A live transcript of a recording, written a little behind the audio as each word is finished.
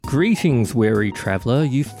Greetings, weary traveller.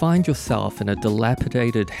 You find yourself in a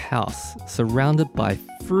dilapidated house surrounded by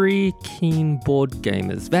three keen board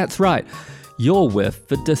gamers. That's right, you're with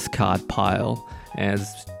the discard pile.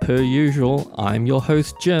 As per usual, I'm your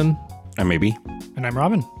host, Jim. I'm AB. And I'm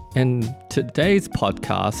Robin. In today's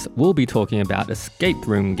podcast, we'll be talking about escape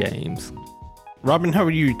room games. Robin, how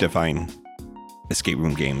would you define escape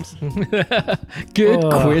room games? Good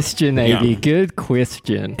question, AB. Yeah. Good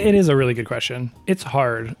question. It is a really good question. It's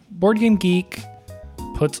hard. Board Game Geek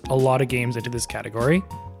puts a lot of games into this category,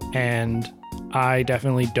 and I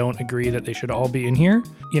definitely don't agree that they should all be in here.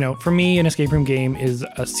 You know, for me, an escape room game is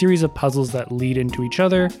a series of puzzles that lead into each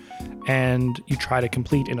other, and you try to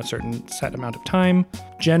complete in a certain set amount of time.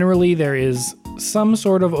 Generally, there is some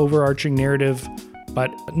sort of overarching narrative,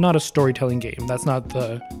 but not a storytelling game. That's not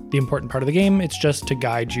the important part of the game. It's just to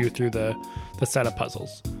guide you through the set of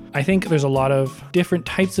puzzles. I think there's a lot of different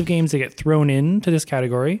types of games that get thrown into this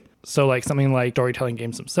category. So like something like storytelling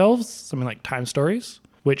games themselves, something like time stories,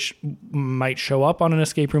 which might show up on an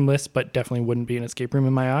escape room list, but definitely wouldn't be an escape room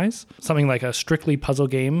in my eyes. Something like a strictly puzzle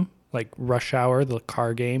game, like Rush Hour, the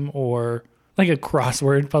car game, or like a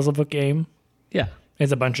crossword puzzle book game. Yeah.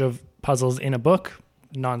 It's a bunch of puzzles in a book,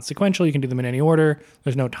 non-sequential. You can do them in any order.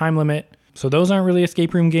 There's no time limit. So those aren't really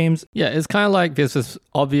escape room games. Yeah, it's kind of like there's this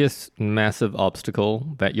obvious massive obstacle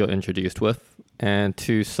that you're introduced with, and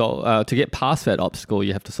to get past that obstacle,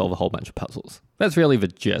 you have to solve a whole bunch of puzzles. That's really the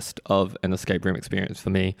gist of an escape room experience for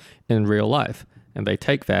me in real life. And they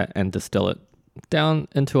take that and distill it down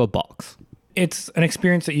into a box. It's an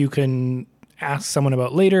experience that you can ask someone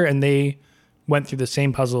about later, and they went through the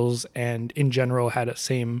same puzzles and in general had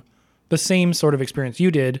the same sort of experience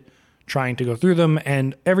you did trying to go through them,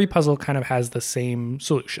 and every puzzle kind of has the same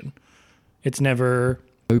solution. It's never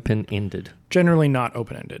Open-ended. generally not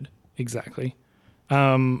open-ended. Exactly.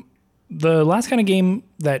 The last kind of game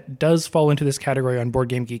that does fall into this category on Board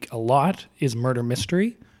Game Geek a lot is Murder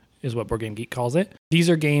Mystery, is what Board Game Geek calls it. These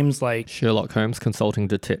are games like Sherlock Holmes Consulting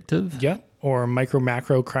Detective. yeah, or Micro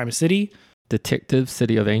Macro Crime City. Detective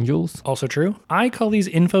City of Angels. Also true. I call these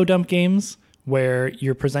info dump games, where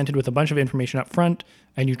you're presented with a bunch of information up front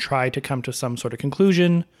and you try to come to some sort of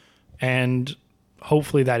conclusion, and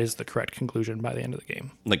hopefully that is the correct conclusion by the end of the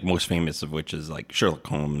game. Like most famous of which is like Sherlock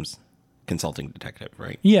Holmes Consulting Detective,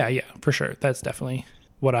 right? Yeah, for sure. That's definitely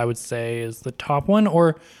what I would say is the top one.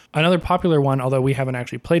 Or another popular one, although we haven't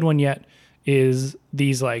actually played one yet, is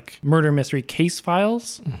these like murder mystery case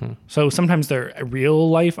files. Mm-hmm. So sometimes they're real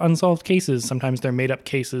life unsolved cases, sometimes they're made up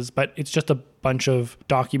cases, but it's just a bunch of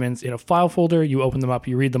documents in a file folder. You open them up,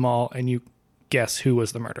 you read them all, and you guess who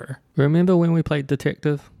was the murderer. Remember when we played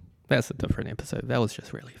Detective? That's a different episode. That was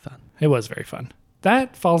just really fun. It was very fun.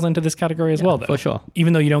 That falls into this category as well, though. For sure.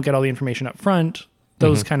 Even though you don't get all the information up front,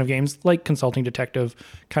 those kind of games, like Consulting Detective,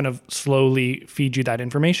 kind of slowly feed you that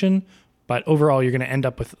information. But overall, you're going to end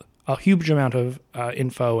up with a huge amount of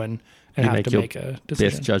info and have to make a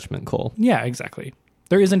decision. Best judgment call. Yeah, exactly.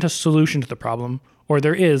 There isn't a solution to the problem, or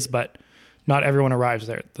there is, but not everyone arrives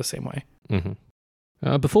there the same way.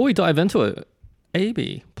 Mm-hmm. Before we dive into it,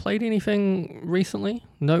 AB, played anything recently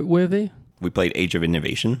noteworthy? We played Age of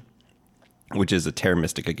Innovation, which is a Terra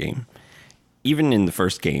Mystica game. Even in the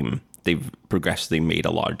first game, they've progressively made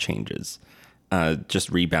a lot of changes.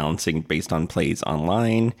 Just rebalancing based on plays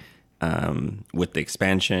online. With the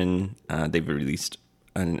expansion, they've released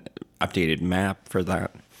an updated map for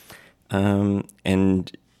that.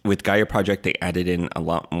 And with Gaia Project, they added in a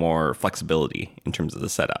lot more flexibility in terms of the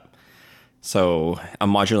setup. So a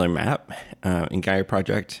modular map in Gaia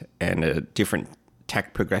Project and a different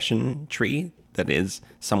tech progression tree that is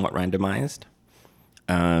somewhat randomized.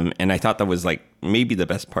 And I thought that was like maybe the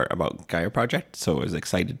best part about Gaia Project. So I was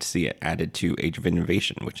excited to see it added to Age of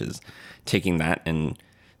Innovation, which is taking that and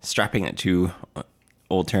strapping it to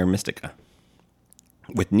Old Terra Mystica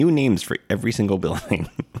with new names for every single building.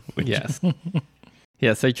 Yes.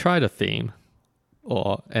 Yes, they tried a theme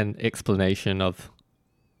or an explanation of,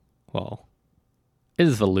 well, it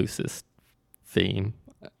is the loosest theme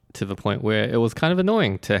to the point where it was kind of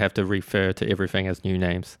annoying to have to refer to everything as new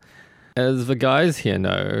names. As the guys here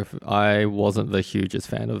know, I wasn't the hugest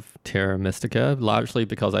fan of Terra Mystica, largely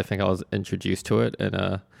because I think I was introduced to it in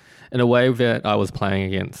a way that I was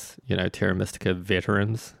playing against, Terra Mystica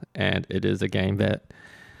veterans, and it is a game that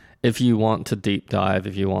if you want to deep dive,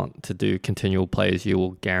 if you want to do continual plays, you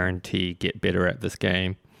will guarantee get better at this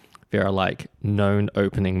game. There are like known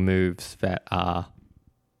opening moves that are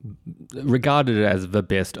regarded as the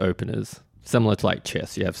best openers. Similar to like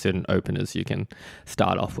chess, you have certain openers you can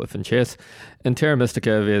start off with in chess. In Terra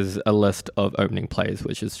Mystica, there's a list of opening plays,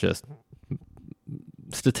 which is just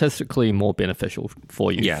statistically more beneficial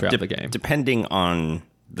for you throughout the game. Depending on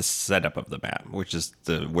the setup of the map, which is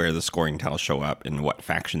where the scoring tiles show up and what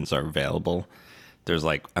factions are available. There's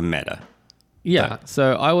like a meta. Yeah,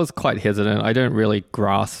 so I was quite hesitant. I didn't really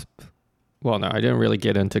I didn't really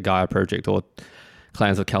get into Gaia Project or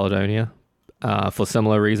Clans of Caledonia. For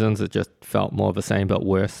similar reasons, it just felt more of the same but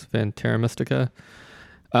worse than Terra Mystica.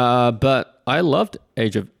 But I loved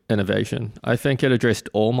Age of Innovation. I think it addressed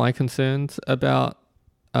all my concerns about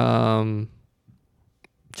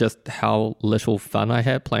just how little fun I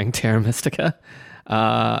had playing Terra Mystica.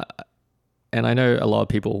 And I know a lot of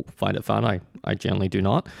people find it fun. I generally do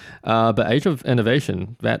not. But Age of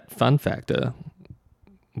Innovation, that fun factor,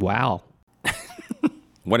 wow.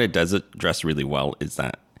 What it does address really well is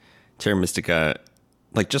that Terra Mystica,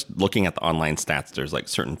 like just looking at the online stats, there's like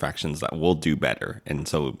certain factions that will do better. And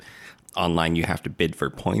so online you have to bid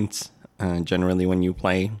for points generally when you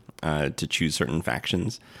play to choose certain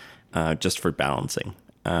factions just for balancing.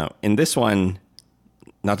 In this one,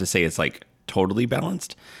 not to say it's like totally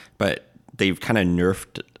balanced, but they've kind of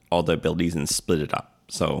nerfed all the abilities and split it up.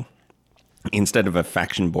 So instead of a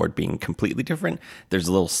faction board being completely different, there's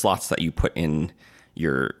little slots that you put in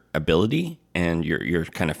your ability and your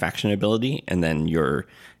kind of faction ability, and then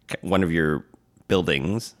one of your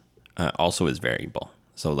buildings also is variable.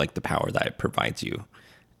 So like the power that it provides you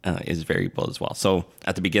is variable as well. So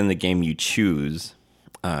at the beginning of the game, you choose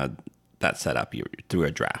that setup through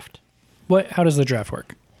a draft. How does the draft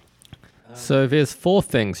work? So there's 4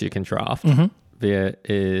 things you can draft. There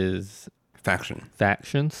is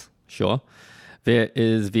factions, sure. There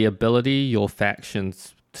is the ability your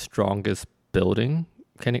faction's strongest building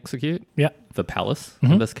can execute. Yeah. The palace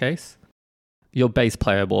in this case. Your base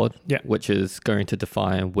player board, which is going to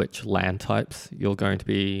define which land types you're going to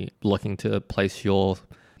be looking to place your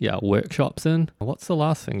workshops in. What's the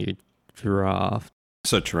last thing you draft?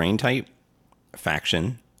 So terrain type,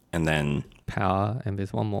 faction, and then power, and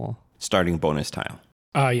there's one more. Starting bonus tile.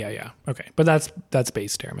 Yeah. Okay. But that's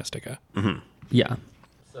base Terra Mystica. Mm-hmm. Yeah.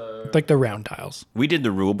 Like the round tiles. We did the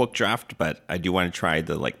rulebook draft, but I do want to try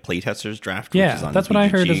the like playtesters draft. Yeah, which is on that's what I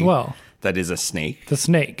heard as well. That is a snake. The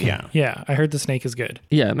snake. Yeah. Yeah. I heard the snake is good.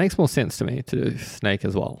 Yeah, it makes more sense to me to do snake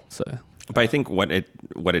as well. So, but I think what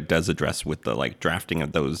it does address with the like drafting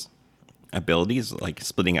of those abilities, like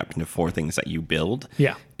splitting up into 4 things that you build,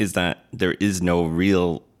 is that there is no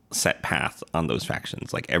real set path on those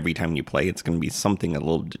factions. Like every time you play, it's going to be something a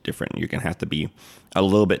little bit different. You're going to have to be a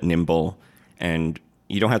little bit nimble, and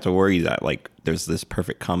you don't have to worry that like there's this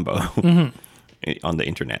perfect combo on the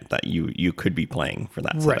internet that you could be playing for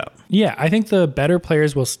that setup. Yeah, I think the better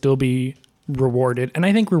players will still be rewarded, and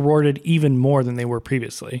I think rewarded even more than they were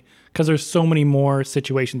previously, because there's so many more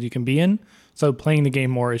situations you can be in. So playing the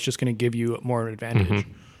game more is just going to give you more advantage.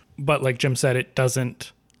 But like Jim said, it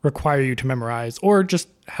doesn't require you to memorize or just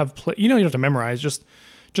have you don't have to memorize. Just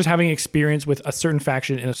having experience with a certain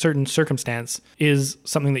faction in a certain circumstance is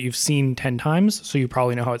something that you've seen 10 times, so you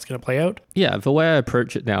probably know how it's going to play out. Yeah, the way I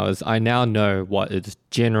approach it now is I now know what is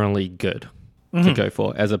generally good to go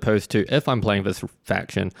for, as opposed to if I'm playing this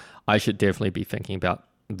faction, I should definitely be thinking about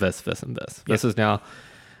this, and this. Yep. This is now,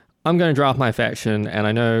 I'm going to draft my faction, and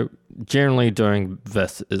I know generally doing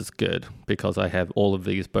this is good because I have all of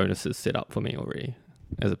these bonuses set up for me already,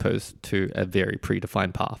 as opposed to a very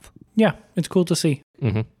predefined path. Yeah, it's cool to see.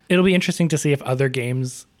 It'll be interesting to see if other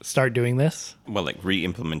games start doing this. Well, like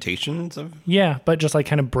re-implementations of? Yeah, but just like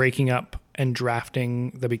kind of breaking up and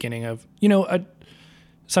drafting the beginning of,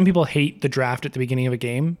 some people hate the draft at the beginning of a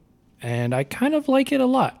game, and I kind of like it a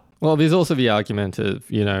lot. Well, there's also the argument of,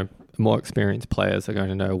 more experienced players are going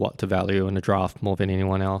to know what to value in a draft more than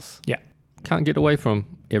anyone else. Yeah. Can't get away from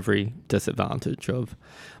every disadvantage of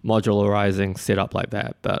modularizing setup like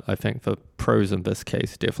that, but I think the pros in this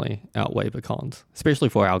case definitely outweigh the cons, especially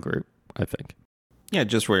for our group, I think. Yeah,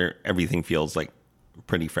 just where everything feels like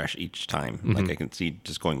pretty fresh each time. Like I can see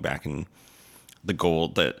just going back, and the goal,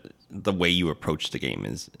 the way you approach the game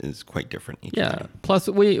is quite different each time. Plus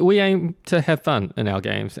we aim to have fun in our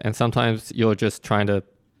games, and sometimes you're just trying to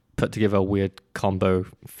put together a weird combo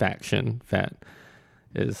faction that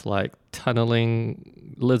is like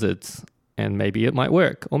tunneling lizards, and maybe it might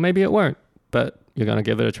work or maybe it won't, but you're going to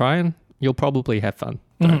give it a try and you'll probably have fun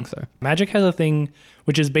doing so. Magic has a thing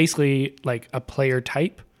which is basically like a player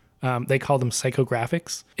type. They call them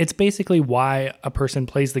psychographics. It's basically why a person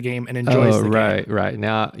plays the game and enjoys the game. Right.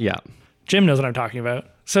 Now, yeah. Jim knows what I'm talking about.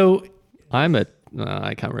 So I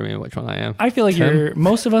can't remember which one I am. I feel like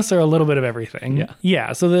most of us are a little bit of everything.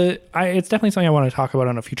 Yeah. So it's definitely something I want to talk about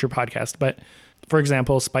on a future podcast. But For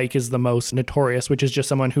example, Spike is the most notorious, which is just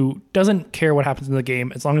someone who doesn't care what happens in the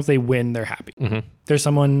game. As long as they win, they're happy. There's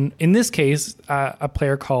someone, in this case, a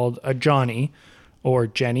player called a Johnny or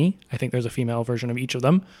Jenny. I think there's a female version of each of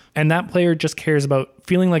them. And that player just cares about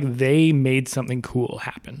feeling like they made something cool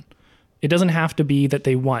happen. It doesn't have to be that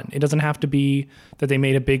they won. It doesn't have to be that they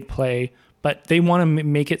made a big play, but they want to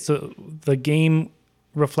make it so the game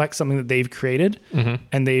reflects something that they've created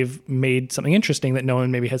and they've made something interesting that no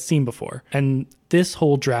one maybe has seen before. And this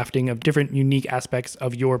whole drafting of different unique aspects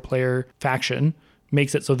of your player faction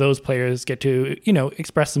makes it so those players get to,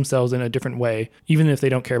 express themselves in a different way, even if they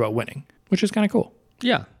don't care about winning, which is kind of cool.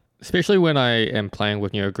 Yeah, especially when I am playing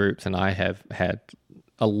with newer groups and I have had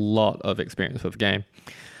a lot of experience with the game.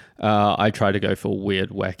 I try to go for weird,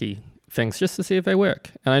 wacky things just to see if they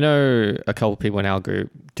work. And I know a couple of people in our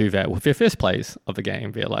group do that with their first plays of the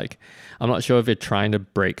game. They're like, I'm not sure if they're trying to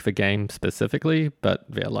break the game specifically, but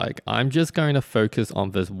they're like, I'm just going to focus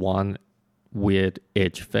on this one weird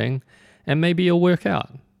edge thing and maybe it'll work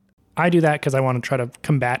out. I do that because I want to try to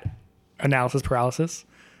combat analysis paralysis.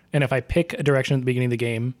 And if I pick a direction at the beginning of the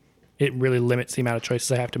game, it really limits the amount of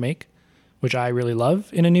choices I have to make, which I really love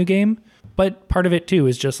in a new game. But part of it too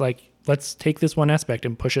is just like, let's take this one aspect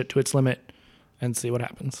and push it to its limit and see what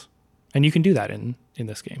happens. And you can do that in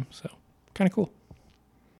this game. So kind of cool.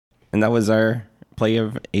 And that was our play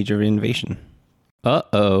of Age of Innovation.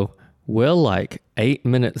 Uh-oh. We're like 8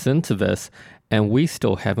 minutes into this and we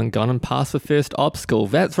still haven't gotten past the first obstacle.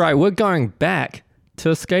 That's right. We're going back to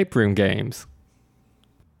escape room games.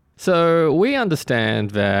 So we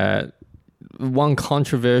understand that one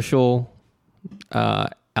controversial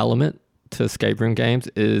element to escape room games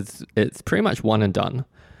is it's pretty much one and done.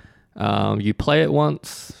 You play it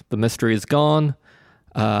once, the mystery is gone,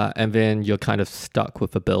 and then you're kind of stuck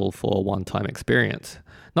with a bill for a one-time experience.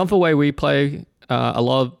 Not the way we play a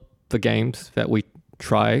lot of the games that we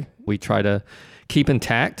try to keep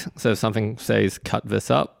intact. So if something says cut this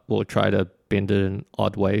up, we'll try to bend it in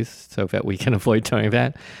odd ways so that we can avoid doing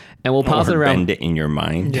that. And we'll pass it around. Bend it in your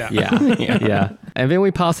mind. Yeah. And then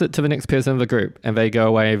we pass it to the next person of the group and they go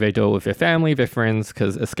away, they do it with their family, their friends,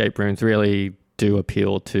 because escape rooms really do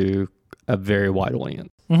appeal to a very wide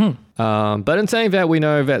audience. But in saying that, we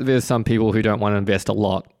know that there's some people who don't want to invest a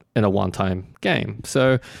lot in a one-time game.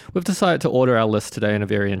 So we've decided to order our list today in a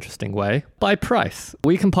very interesting way by price.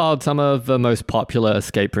 We compiled some of the most popular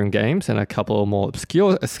escape room games and a couple more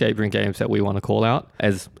obscure escape room games that we want to call out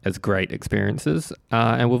as great experiences.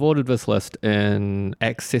 And we've ordered this list in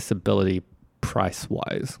accessibility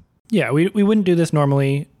price-wise. Yeah, we wouldn't do this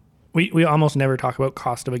normally. We almost never talk about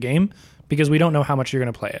cost of a game because we don't know how much you're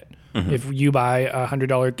going to play it. If you buy a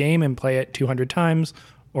 $100 game and play it 200 times,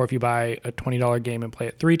 or if you buy a $20 game and play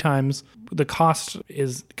it 3 times, the cost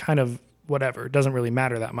is kind of whatever. It doesn't really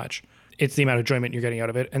matter that much. It's the amount of enjoyment you're getting out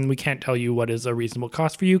of it. And we can't tell you what is a reasonable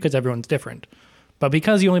cost for you because everyone's different. But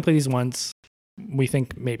because you only play these once, we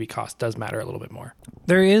think maybe cost does matter a little bit more.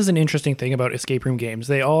 There is an interesting thing about escape room games.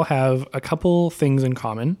 They all have a couple things in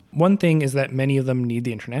common. One thing is that many of them need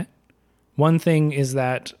the internet. One thing is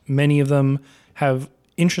that many of them have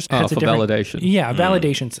validation. Yeah,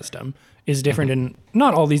 validation system is different in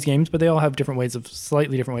not all these games, but they all have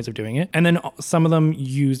slightly different ways of doing it. And then some of them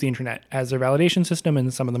use the internet as their validation system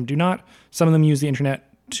and some of them do not. Some of them use the internet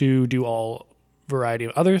to do all variety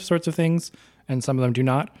of other sorts of things and some of them do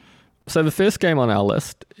not. So the first game on our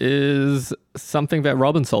list is something that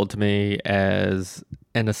Robin sold to me as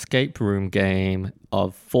an escape room game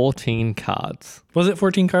of 14 cards. Was it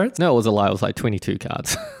 14 cards? No, it was a lie. It was like 22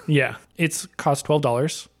 cards. Yeah. It's cost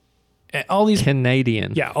 $12. All these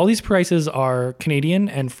Canadian. Yeah, all these prices are Canadian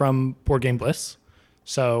and from Board Game Bliss.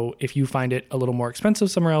 So if you find it a little more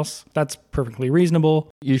expensive somewhere else, that's perfectly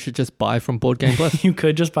reasonable. You should just buy from Board Game Bliss. You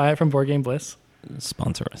could just buy it from Board Game Bliss.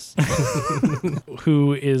 Sponsor us.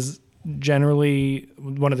 Who is generally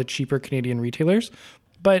one of the cheaper Canadian retailers.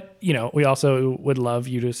 But, we also would love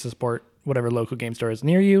you to support whatever local game store is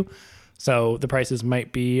near you. So the prices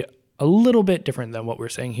might be a little bit different than what we're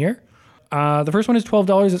saying here. The first one is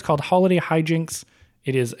 $12. It's called Holiday Hijinks.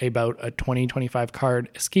 It is about a 20-25 card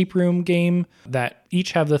escape room game that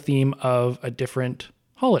each have the theme of a different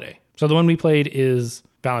holiday. So the one we played is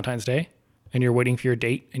Valentine's Day, and you're waiting for your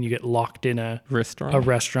date, and you get locked in a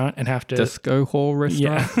restaurant and have to... Disco hall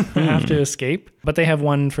restaurant? Yeah, have to escape. But they have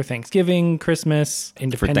one for Thanksgiving, Christmas,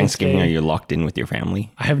 Independence Day. For Thanksgiving, are you locked in with your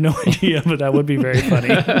family? I have no idea, but that would be very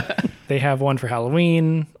funny. They have one for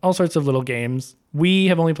Halloween, all sorts of little games. We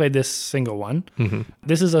have only played this single one.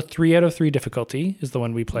 This is a 3 out of 3 difficulty, is the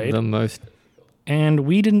one we played. The most... And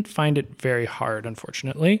we didn't find it very hard,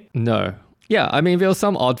 unfortunately. No. Yeah, I mean, there were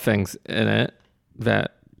some odd things in it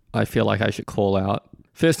that I feel like I should call out.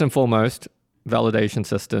 First and foremost, validation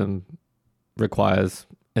system requires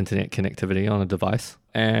internet connectivity on a device.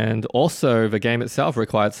 And also the game itself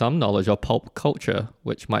required some knowledge of pop culture,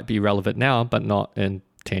 which might be relevant now, but not in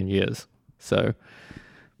 10 years. So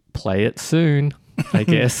play it soon, I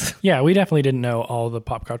guess. Yeah, we definitely didn't know all the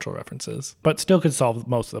pop cultural references, but still could solve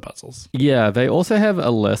most of the puzzles. Yeah, they also have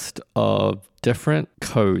a list of different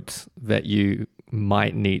codes that you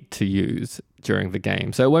might need to use during the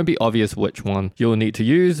game. So it won't be obvious which one you'll need to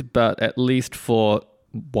use, but at least for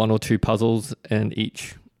 1 or 2 puzzles in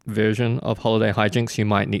each version of Holiday Hijinks, you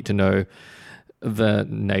might need to know the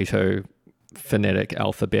NATO phonetic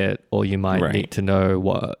alphabet, or you might need to know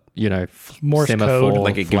what, Morse semaphore, code.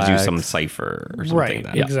 Like it gives you some cipher or something. Right,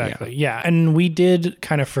 like that. exactly. Yeah. And we did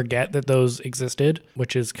kind of forget that those existed,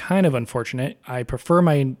 which is kind of unfortunate. I prefer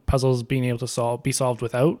my puzzles being able to be solved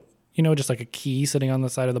without, just like a key sitting on the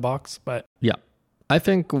side of the box. But yeah, I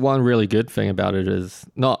think one really good thing about it is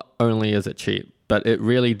not only is it cheap, but it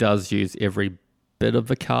really does use every bit of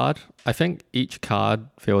the card. I think each card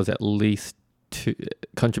feels at least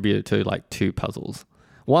contributed to like 2 puzzles.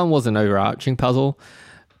 One was an overarching puzzle,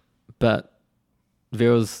 but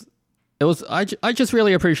I just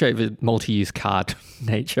really appreciate the multi-use card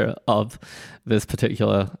nature of this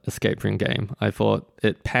particular escape room game. I thought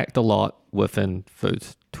it packed a lot within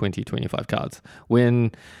those 20-25 cards.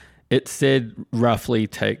 When it said roughly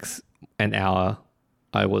takes an hour,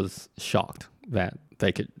 I was shocked that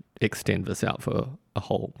they could extend this out for a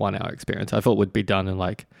whole 1 hour experience. I thought it would be done in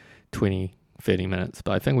like 20-30 minutes,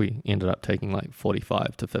 but I think we ended up taking like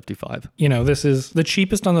 45 to 55. This is the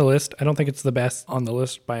cheapest on the list. I don't think it's the best on the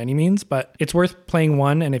list by any means, but it's worth playing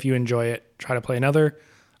one. And if you enjoy it, try to play another.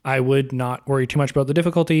 I would not worry too much about the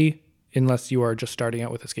difficulty unless you are just starting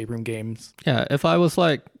out with escape room games. Yeah, if I was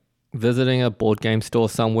like visiting a board game store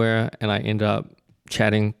somewhere and I end up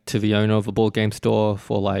chatting to the owner of a board game store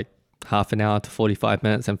for like half an hour to 45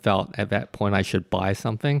 minutes and felt at that point I should buy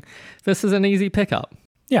something, this is an easy pickup.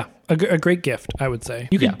 Yeah, a great gift, I would say.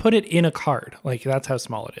 You can put it in a card. Like, that's how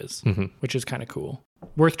small it is, which is kind of cool.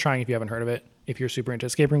 Worth trying if you haven't heard of it, if you're super into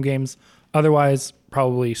escape room games. Otherwise,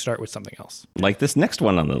 probably start with something else. Like this next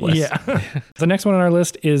one on the list. Yeah. The next one on our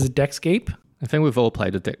list is Deckscape. I think we've all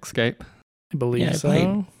played a Deckscape. I believe so.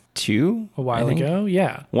 Played 2 a while ago.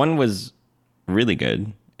 Yeah. One was really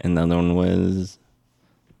good, and the other one was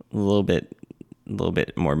a little bit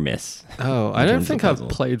more miss. Oh, I don't think I've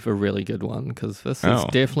played the really good one, because this is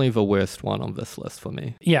definitely the worst one on this list for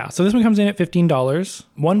me. Yeah, so this one comes in at $15.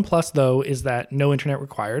 One plus, though, is that no internet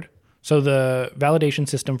required. So the validation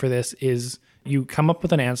system for this is you come up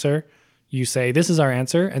with an answer, you say, this is our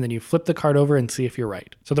answer, and then you flip the card over and see if you're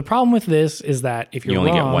right. So the problem with this is that if you're you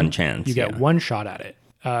only wrong, get one chance. You get one shot at it.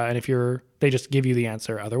 And if they just give you the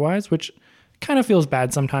answer otherwise, which kind of feels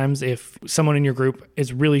bad sometimes if someone in your group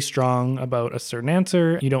is really strong about a certain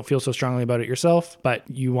answer. You don't feel so strongly about it yourself, but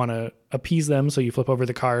you want to appease them, so you flip over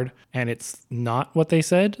the card and it's not what they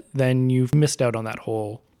said, then you've missed out on that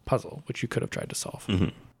whole puzzle, which you could have tried to solve. Mm-hmm.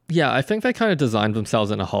 Yeah, I think they kind of designed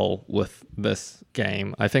themselves in a hole with this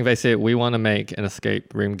game. I think they said, we want to make an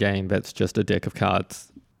escape room game that's just a deck of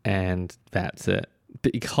cards and that's it.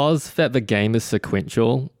 Because that the game is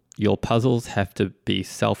sequential, your puzzles have to be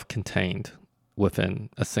self-contained within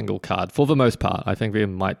a single card for the most part. I think there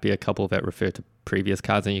might be a couple that refer to previous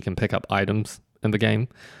cards and you can pick up items in the game.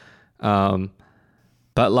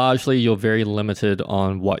 But largely you're very limited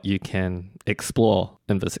on what you can explore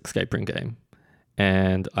in this escape room game.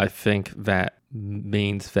 And I think that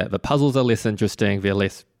means that the puzzles are less interesting, they're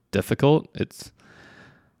less difficult. It's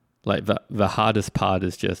like the hardest part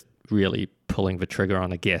is just really pulling the trigger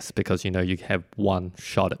on a guess, because you have one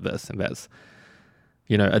shot at this, and that's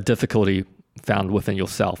a difficulty found within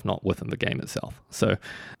yourself, not within the game itself. So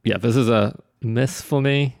yeah, this is a miss for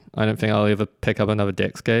me. I don't think I'll ever pick up another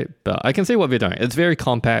Deckscape, but I can see what they're doing. It's very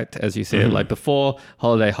compact, as you said. Like before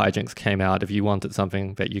Holiday Hijinks came out, if you wanted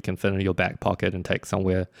something that you can fit in your back pocket and take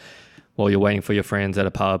somewhere while you're waiting for your friends at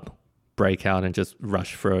a pub, break out and just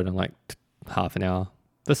rush through it in like half an hour,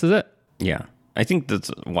 this is it. Yeah. I think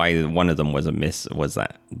that's why one of them was a miss, was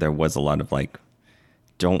that there was a lot of like,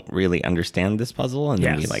 don't really understand this puzzle, and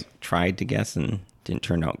then we like tried to guess and didn't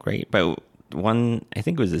turn out great. But one, I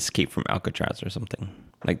think it was Escape from Alcatraz or something.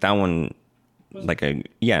 Like that one,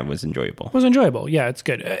 it was enjoyable. It was enjoyable. Yeah, it's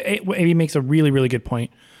good. Amy makes a really, really good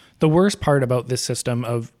point. The worst part about this system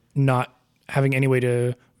of not having any way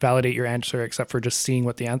to validate your answer except for just seeing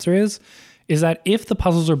what the answer is that if the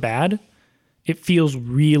puzzles are bad, it feels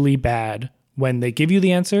really bad when they give you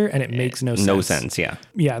the answer and it makes no sense. No sense, yeah.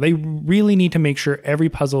 Yeah, they really need to make sure every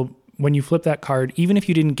puzzle, when you flip that card, even if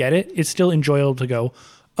you didn't get it, it's still enjoyable to go,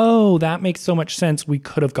 oh, that makes so much sense. We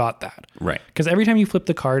could have got that. Right. Because every time you flip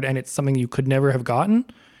the card and it's something you could never have gotten,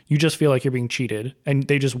 you just feel like you're being cheated and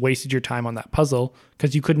they just wasted your time on that puzzle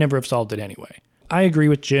because you could never have solved it anyway. I agree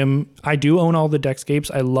with Jim. I do own all the Deckscapes.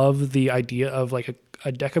 I love the idea of like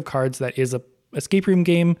a deck of cards that is a escape room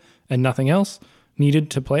game and nothing else needed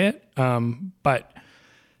to play it. But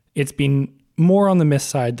it's been more on the miss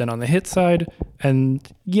side than on the hit side. And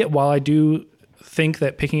yet, while I do think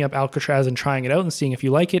that picking up Alcatraz and trying it out and seeing if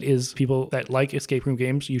you like it is people that like escape room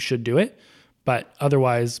games, you should do it. But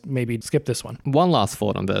otherwise, maybe skip this one. One last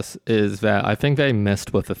thought on this is that I think they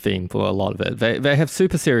missed with the theme for a lot of it. They have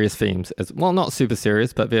super serious themes as well, not super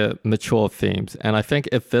serious, but they're mature themes. And I think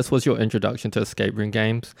if this was your introduction to escape room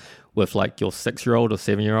games with like your 6-year-old or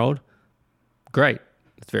 7-year-old, great.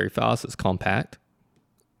 It's very fast. It's compact.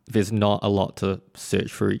 There's not a lot to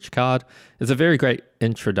search for each card. It's a very great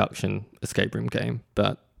introduction escape room game,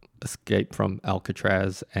 but Escape from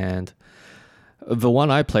Alcatraz and the one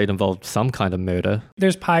I played involved some kind of murder.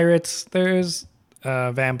 There's pirates, there's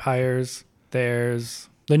vampires, there's...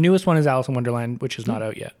 The newest one is Alice in Wonderland, which is not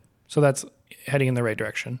out yet. So that's heading in the right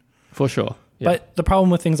direction. For sure. Yeah. But the problem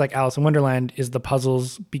with things like Alice in Wonderland is the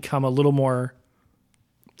puzzles become a little more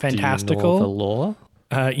fantastical. Do you know the lore?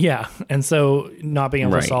 Yeah. And so not being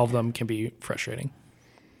able to solve them can be frustrating.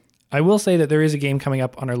 I will say that there is a game coming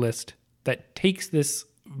up on our list that takes this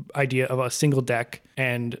idea of a single deck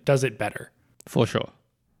and does it better. For sure.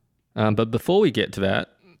 But before we get to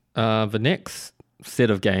that, the next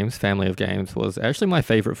set of games, family of games, was actually my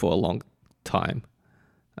favorite for a long time.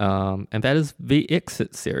 And that is the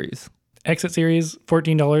Exit series. Exit series,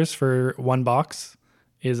 $14 for one box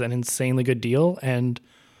is an insanely good deal. And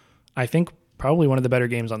I think probably one of the better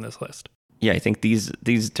games on this list. Yeah, I think these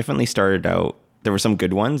definitely started out. There were some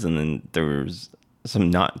good ones, and then there was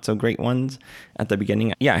some not so great ones at the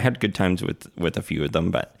beginning. Yeah, I had good times with a few of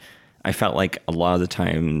them, but I felt like a lot of the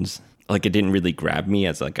times, like it didn't really grab me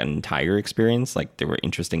as like an entire experience. Like there were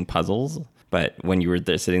interesting puzzles, but when you were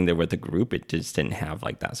there sitting there with a group, it just didn't have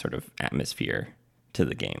like that sort of atmosphere to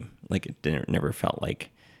the game. Like it never felt like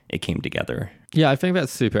it came together. Yeah, I think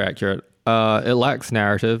that's super accurate. It lacks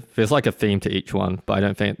narrative. There's like a theme to each one, but I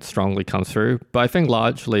don't think it strongly comes through. But I think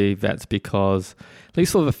largely that's because, at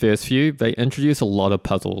least for the first few, they introduce a lot of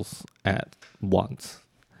puzzles at once.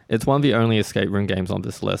 It's one of the only escape room games on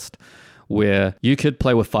this list where you could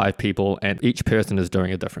play with 5 people and each person is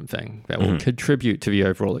doing a different thing that will contribute to the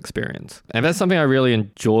overall experience. And that's something I really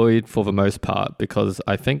enjoyed for the most part because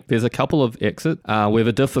I think there's a couple of Exit where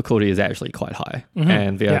the difficulty is actually quite high.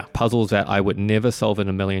 And there are puzzles that I would never solve in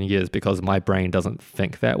a million years because my brain doesn't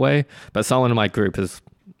think that way. But someone in my group is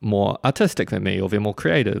more artistic than me, or they're more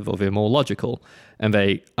creative, or they're more logical, and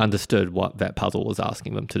they understood what that puzzle was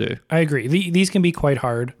asking them to do. I agree. These can be quite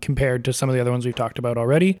hard compared to some of the other ones we've talked about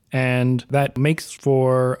already, and that makes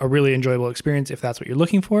for a really enjoyable experience if that's what you're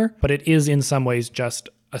looking for, but it is in some ways just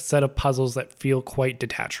a set of puzzles that feel quite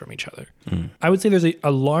detached from each other. I would say there's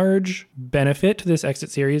a large benefit to this Exit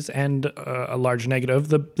series and a large negative.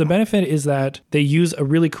 The benefit is that they use a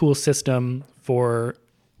really cool system for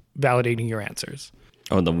validating your answers.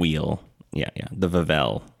 Oh, the wheel. Yeah. The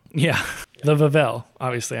Vavel. Yeah, the Vavel.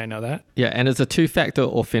 Obviously, I know that. Yeah, and it's a 2-factor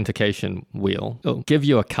authentication wheel. It'll give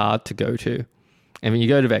you a card to go to. And when you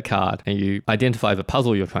go to that card and you identify the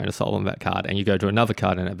puzzle you're trying to solve on that card, and you go to another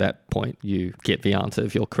card, and at that point, you get the answer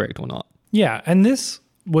if you're correct or not. Yeah, and this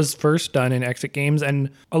was first done in Exit games, and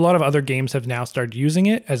a lot of other games have now started using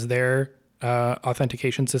it as their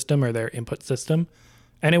authentication system or their input system.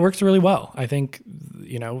 And it works really well. I think,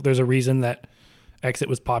 there's a reason that Exit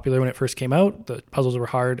was popular when it first came out. The puzzles were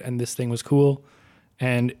hard and this thing was cool.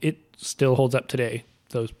 And it still holds up today.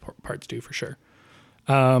 Those parts do for sure.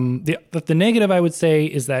 The negative, I would say,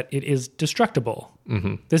 is that it is destructible.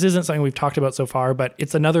 This isn't something we've talked about so far, but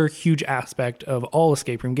it's another huge aspect of all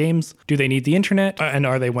escape room games. Do they need the internet? And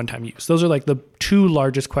are they one-time use? Those are like the 2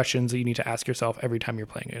 largest questions that you need to ask yourself every time you're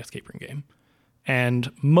playing an escape room game.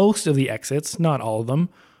 And most of the Exits, not all of them,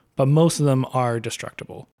 but most of them are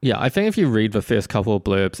destructible. Yeah, I think if you read the first couple of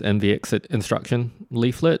blurbs in the Exit instruction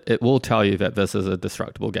leaflet, it will tell you that this is a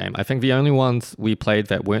destructible game. I think the only ones we played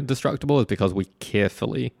that weren't destructible is because we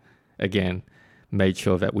carefully, again, made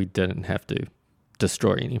sure that we didn't have to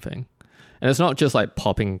destroy anything. And it's not just like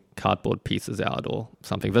popping cardboard pieces out or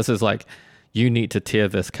something. This is like, you need to tear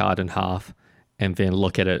this card in half and then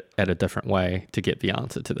look at it at a different way to get the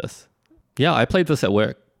answer to this. Yeah, I played this at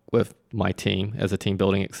work with my team as a team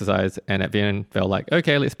building exercise, and at the end they're like,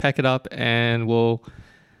 okay, let's pack it up and we'll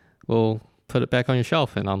put it back on your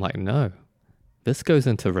shelf. And I'm like, no, this goes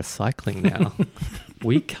into recycling now.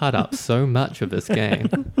 We cut up so much of this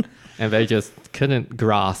game. and they just couldn't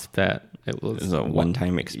grasp that it was It was a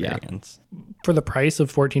one-time experience. For the price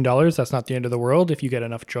of $14, that's not the end of the world if you get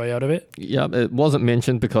enough joy out of it. Yeah, it wasn't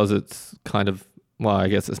mentioned because it's kind of, well, I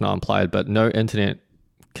guess it's not implied, but no internet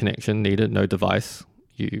connection needed, no device.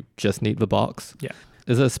 You just need the box. Yeah.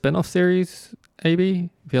 Is it a spin-off series, AB?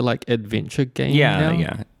 Feel like adventure game Yeah, now?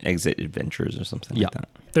 yeah. Exit Adventures or something Yeah. like that.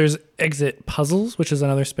 There's Exit Puzzles, which is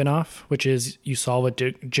another spin-off, which is you solve a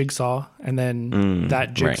jigsaw, and then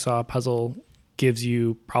that jigsaw puzzle gives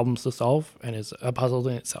you problems to solve and is a puzzle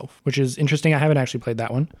in itself, which is interesting. I haven't actually played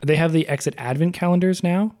that one. They have the Exit Advent calendars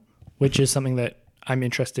now, which is something that I'm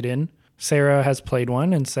interested in. Sarah has played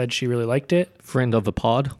one and said she really liked it. Friend of the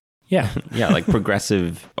pod. Yeah. Yeah, like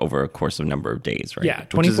progressive over a course of number of days, right? Yeah,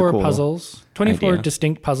 Which is a 24 cool puzzles, 24 idea.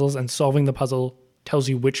 distinct puzzles, and solving the puzzle tells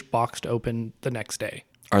you which box to open the next day.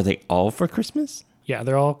 Are they all for Christmas? Yeah,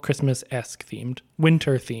 they're all Christmas-esque themed,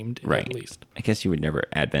 winter themed Right. at least. I guess you would never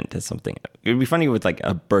advent to something. It would be funny with like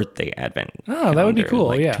a birthday advent. Oh, that would be calendar, cool,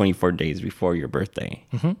 like yeah. 24 days before your birthday.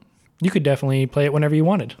 You could definitely play it whenever you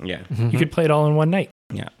wanted. Yeah. You could play it all in one night.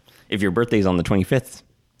 Yeah. If your birthday's on the 25th,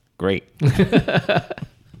 great.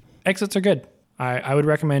 Exits are good. I would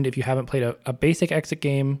recommend if you haven't played a basic exit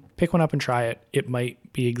game, pick one up and try it. It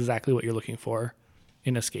might be exactly what you're looking for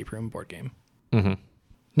in an escape room board game. Mm-hmm.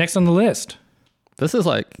 Next on the list. This is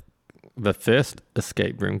like the first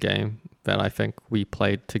escape room game that I think we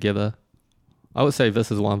played together. I would say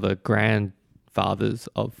this is one of the grandfathers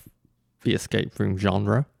of the escape room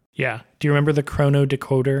genre. Yeah. Do you remember the Chrono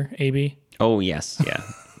Decoder, AB? Oh, yes. Yeah.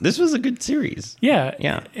 This was a good series. Yeah.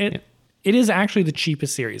 Yeah. It is actually the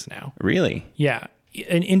cheapest series now. Really? Yeah.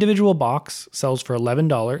 An individual box sells for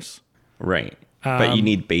 $11. Right. But you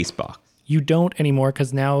need base box. You don't anymore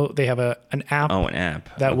because now they have an app Oh, an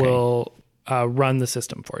app. that Okay. will run the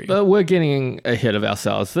system for you. But we're getting ahead of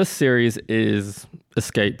ourselves. This series is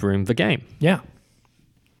Escape Room, the game. Yeah.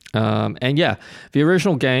 And yeah, the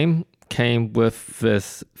original game came with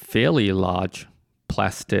this fairly large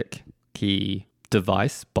plastic key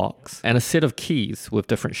device box and a set of keys with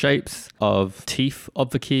different shapes of teeth of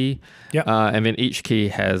the key. Yep. And then each key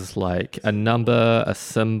has like a number, a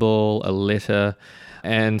symbol, a letter.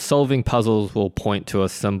 And solving puzzles will point to a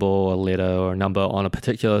symbol, a letter, or a number on a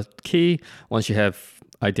particular key. Once you have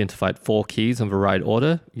identified 4 keys in the right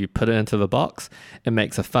order, you put it into the box. It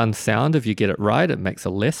makes a fun sound if you get it right. It makes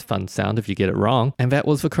a less fun sound if you get it wrong. And that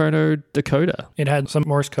was the Chrono Decoder. It had some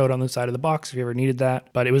Morse code on the side of the box if you ever needed that.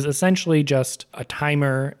 But it was essentially just a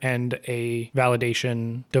timer and a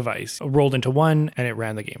validation device rolled into one, and it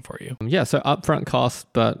ran the game for you. Yeah, so upfront cost,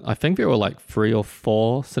 but I think there were like 3 or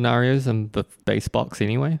 4 scenarios in the base box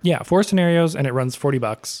anyway. Yeah, 4 scenarios, and it runs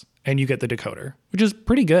 $40. And you get the decoder, which is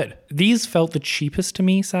pretty good. These felt the cheapest to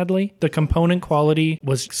me, sadly. The component quality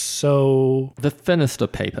was so... The thinnest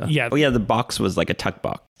of paper. Yeah. Oh, yeah. The box was like a tuck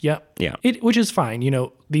box. Yeah. Yeah. Which is fine. You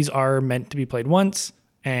know, these are meant to be played once.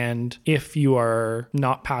 And if you are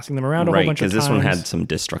not passing them around a whole Right. bunch of Because times... this one had some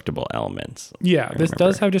destructible elements. Yeah, this does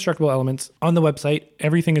remember. have destructible elements. On the website,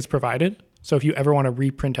 everything is provided. So if you ever want to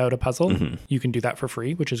reprint out a puzzle, you can do that for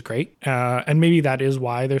free, which is great. And maybe that is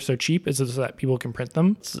why they're so cheap, is so that people can print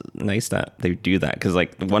them. It's nice that they do that because,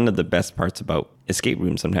 like, one of the best parts about escape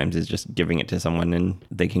rooms sometimes is just giving it to someone and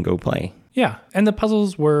they can go play. Yeah, and the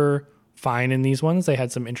puzzles were fine in these ones. They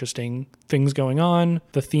had some interesting things going on.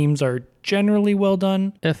 The themes are generally well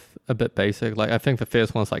done. If a bit basic. Like I think the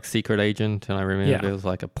first one's like Secret Agent, and I remember Yeah. there was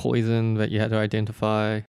like a poison that you had to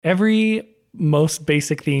identify. Every most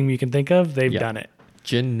basic theme you can think of, they've Yeah. done it.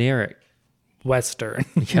 Generic. Western,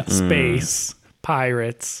 Yeah. space,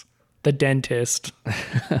 pirates, the dentist.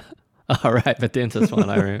 All right, the dentist one,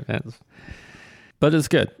 I remember. But it's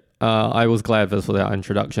good. I was glad this was our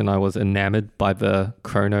introduction. I was enamored by the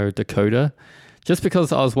Chrono Decoder just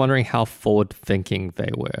because I was wondering how forward-thinking they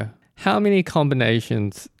were. How many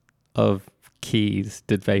combinations of keys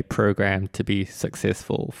did they program to be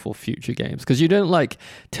successful for future games? Because you didn't like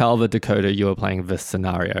tell the decoder you were playing this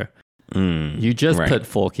scenario. You just right. put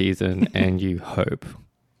 4 keys in and you hope.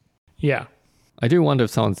 Yeah. I do wonder if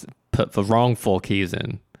someone's put the wrong 4 keys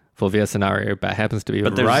in for their scenario, but happens to be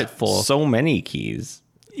But the there's right 4. so many keys.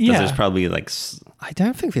 'Cause Yeah. There's probably like, I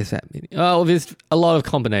don't think there's that many. Oh, there's a lot of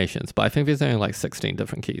combinations, but I think there's only like 16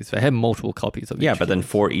 different keys. They have multiple copies of yeah, each but key. then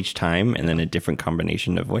 4 each time and then a different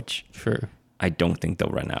combination of which True. I don't think they'll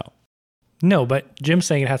run out. No, but Jim's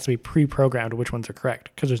saying it has to be pre-programmed which ones are correct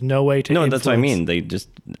because there's no way to No, that's what I influence- mean. They just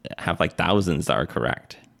have like thousands that are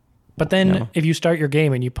correct. But then No. if you start your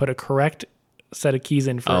game and you put a correct set of keys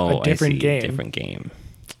in for a I different see. game, Different game.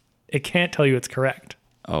 it can't tell you it's correct.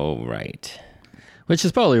 Oh, right. Which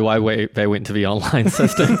is probably why they went to the online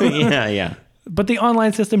system. yeah. But the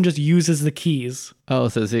online system just uses the keys. Oh,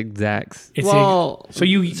 so it's the exact. It's well, so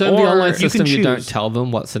you so in the or online you can system, you don't choose. tell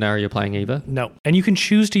them what scenario you're playing either. No. And you can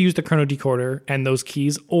choose to use the chrono decoder and those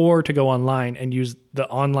keys, or to go online and use the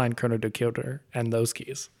online chrono decoder and those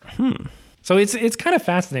keys. So it's kind of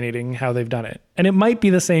fascinating how they've done it. And it might be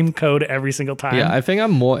the same code every single time. Yeah, I think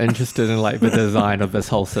I'm more interested in like the design of this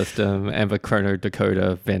whole system and the chrono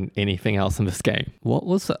decoder than anything else in this game. What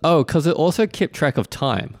was the, oh, because it also kept track of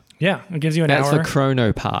time. Yeah, it gives you an That's hour. the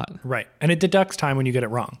chrono part. Right. And it deducts time when you get it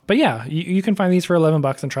wrong. But yeah, you can find these for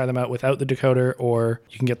 $11 and try them out without the decoder, or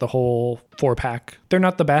you can get the whole 4-pack. They're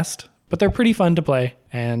not the best, but they're pretty fun to play.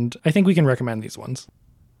 And I think we can recommend these ones.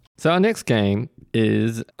 So our next game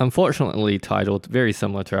is unfortunately titled very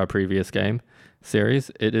similar to our previous game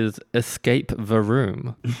series. It is Escape the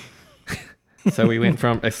Room. So we went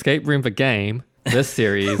from Escape Room the game. This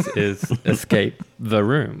series is Escape the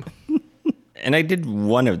Room. And I did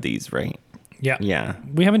one of these, right? Yeah. Yeah,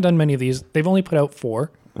 We haven't done many of these. They've only put out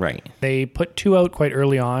 4. right. They put 2 out quite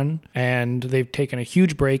early on, and they've taken a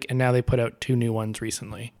huge break, and now they put out 2 new ones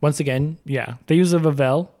recently. Once again, yeah, they use a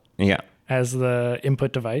Vavelle Yeah. as the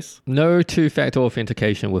input device. No two-factor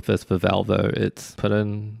authentication with this Vavelle though. It's put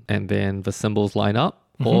in and then the symbols line up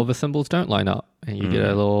or the symbols don't line up. And you get a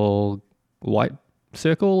little white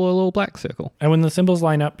circle or a little black circle. And when the symbols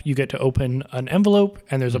line up, you get to open an envelope,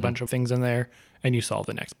 and there's a bunch of things in there, and you solve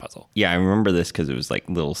the next puzzle, Yeah, I remember this because it was like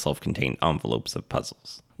little self-contained envelopes of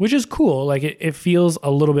puzzles. which is cool. Like it feels a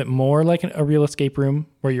little bit more like a real escape room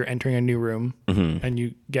where you're entering a new room and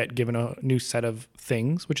you get given a new set of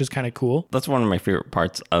things, which is kind of cool. That's one of my favorite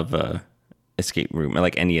parts of a escape room.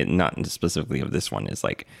 Like any, not specifically of this one, is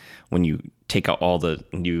like when you take out all the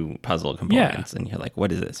new puzzle components and you're like,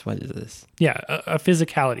 what is this? What is this? Yeah, a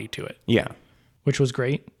physicality to it, Yeah. which was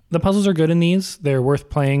great. The puzzles are good in these. They're worth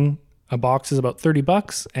playing. A box is about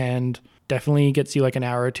 $30 and definitely gets you like an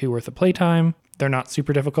hour or 2 worth of playtime. They're not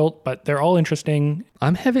super difficult, but they're all interesting.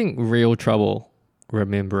 I'm having real trouble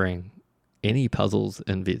remembering any puzzles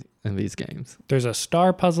in these games. There's a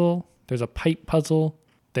star puzzle. There's a pipe puzzle.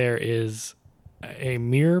 There is a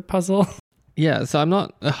mirror puzzle. Yeah, so I'm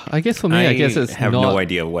not. I guess for me, I guess it's have not. no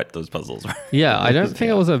idea what those puzzles are. Yeah, I don't think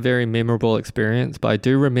it was a very memorable experience, but I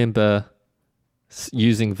do remember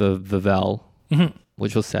using the Vavelle,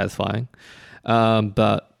 which was satisfying.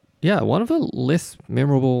 But yeah, one of the less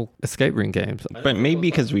memorable escape room games. But maybe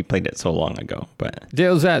because we played it so long ago. But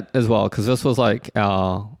There was that as well, because this was like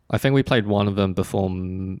I think we played one of them before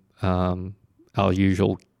our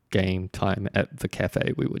usual game time at the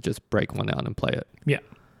cafe. We would just break one out and play it. Yeah.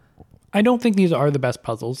 I don't think these are the best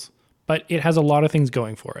puzzles, but it has a lot of things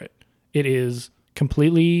going for it. It is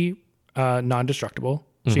completely non-destructible,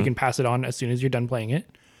 so you can pass it on as soon as you're done playing it.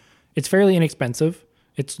 It's fairly inexpensive.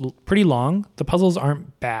 It's pretty long. The puzzles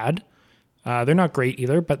aren't bad. They're not great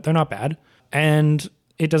either, but they're not bad. And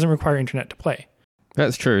it doesn't require internet to play.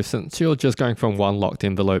 That's true. Since you're just going from one locked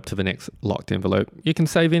envelope to the next locked envelope, you can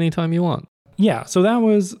save anytime you want. Yeah, so that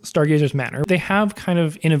was Stargazer's Manor. They have kind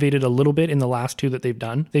of innovated a little bit in the last 2 that they've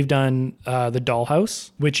done. They've done the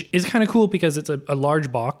Dollhouse, which is kind of cool because it's a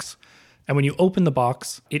large box. And when you open the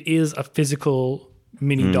box, it is a physical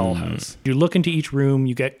mini dollhouse. You look into each room,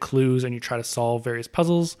 you get clues, and you try to solve various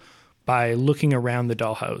puzzles by looking around the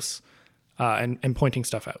dollhouse and pointing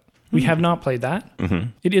stuff out. We have not played that.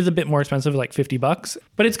 It is a bit more expensive, like $50,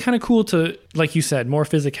 but it's kind of cool to, like you said, more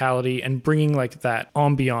physicality and bringing like that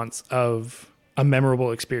ambiance of a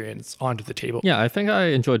memorable experience onto the table. Yeah, I think I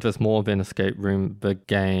enjoyed this more than Escape Room, the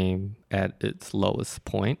game at its lowest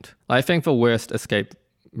point. I think the worst Escape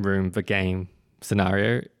Room, the game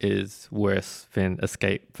scenario is worse than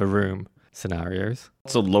Escape the Room scenarios.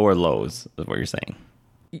 so lower lows is what you're saying.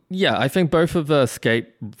 Yeah, I think both of the Escape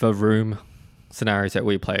the Room scenarios that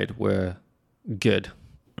we played were good.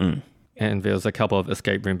 And there was a couple of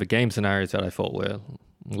Escape Room the game scenarios that I thought were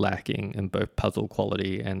lacking in both puzzle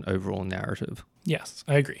quality and overall narrative. Yes,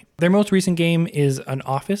 I agree. Their most recent game is an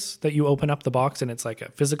office that you open up the box and it's like a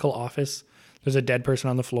physical office. There's a dead person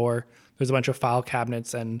on the floor. There's a bunch of file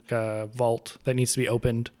cabinets and a vault that needs to be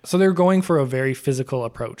opened. So they're going for a very physical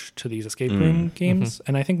approach to these escape room games.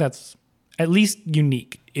 And I think that's at least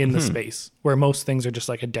unique in the space where most things are just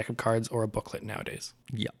like a deck of cards or a booklet nowadays.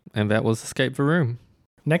 Yeah, and that was Escape the Room.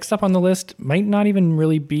 Next up on the list might not even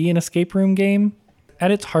really be an escape room game. At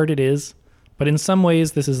its heart, it is. But in some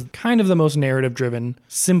ways, this is kind of the most narrative-driven,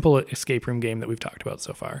 simple escape room game that we've talked about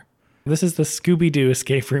so far. This is the Scooby-Doo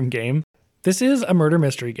escape room game. This is a murder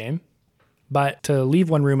mystery game, But to leave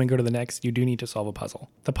one room and go to the next, you do need to solve a puzzle.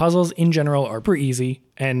 The puzzles in general are pretty easy,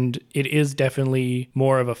 and it is definitely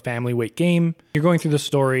more of a family weight game. You're going through the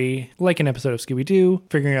story like an episode of Scooby-Doo,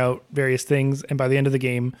 figuring out various things, and by the end of the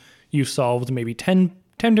game, you've solved maybe 10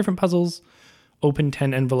 different puzzles, opened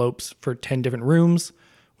 10 envelopes for 10 different rooms,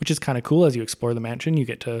 which is kind of cool. As you explore the mansion, you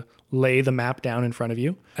get to lay the map down in front of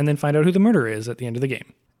you, and then find out who the murderer is at the end of the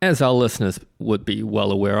game. As our listeners would be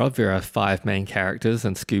well aware of, there are 5 main characters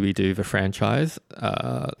in Scooby-Doo, the franchise.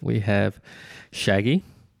 We have Shaggy,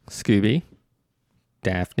 Scooby,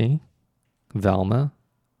 Daphne, Velma,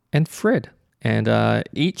 and Fred. And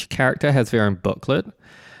each character has their own booklet.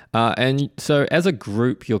 And so as a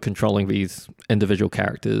group, you're controlling these individual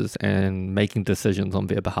characters and making decisions on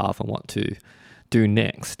their behalf on what to do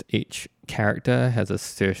next. Each character has a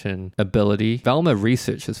certain ability. Velma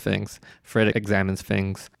researches things. Fred examines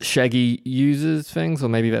things. Shaggy uses things, or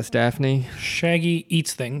maybe that's Daphne. Shaggy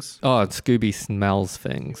eats things. Oh, Scooby smells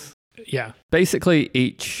things. Yeah. Basically,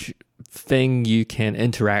 each thing you can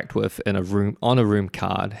interact with in a room on a room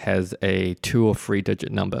card has a 2 or 3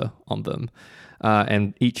 digit number on them.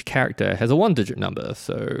 And each character has a 1-digit number.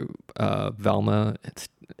 So Velma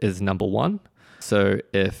is number 1. So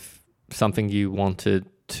if something you wanted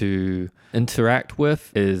to interact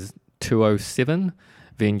with is 207,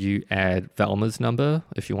 then you add Velma's number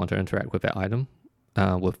if you want to interact with that item.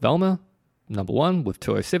 With Velma, number 1, with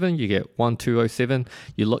 207, you get 1207.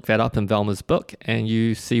 You look that up in Velma's book and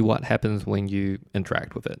you see what happens when you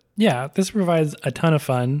interact with it. Yeah, this provides a ton of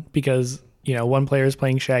fun because, one player is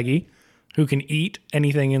playing Shaggy, who can eat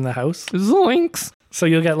anything in the house. Zoinks! So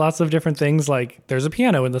you'll get lots of different things, like there's a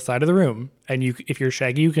piano in the side of the room, and if you're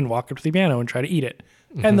Shaggy, you can walk up to the piano and try to eat it.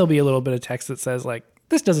 Mm-hmm. And there'll be a little bit of text that says, like,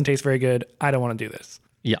 this doesn't taste very good, I don't want to do this.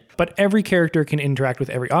 Yeah. But every character can interact with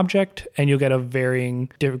every object, and you'll get a varying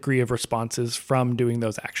degree of responses from doing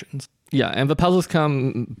those actions. Yeah, and the puzzles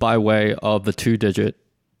come by way of the 2-digit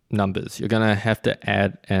numbers. You're going to have to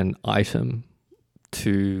add an item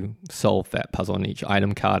to solve that puzzle, and each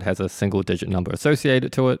item card has a single-digit number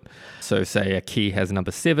associated to it. So say a key has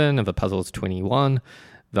number 7 and the puzzle is 21.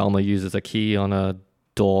 Velma uses a key on a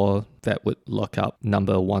door that would look up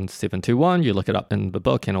number 1721. You look it up in the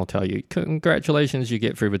book and it'll tell you, congratulations, you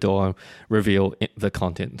get through the door and reveal the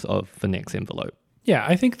contents of the next envelope. Yeah,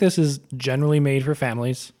 I think this is generally made for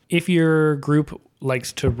families. If your group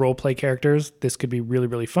likes to roleplay characters, this could be really,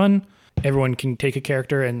 really fun. Everyone can take a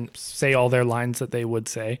character and say all their lines that they would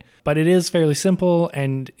say. But it is fairly simple,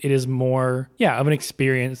 and it is more, of an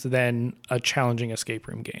experience than a challenging escape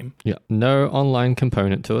room game. Yeah, no online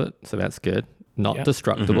component to it, so that's good. Not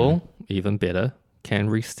destructible, even better. Can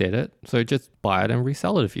reset it, so just buy it and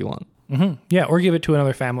resell it if you want. Mm-hmm. Yeah, or give it to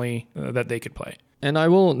another family that they could play. And I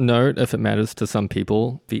will note, if it matters to some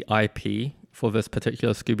people, the IP for this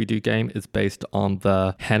particular Scooby-Doo game is based on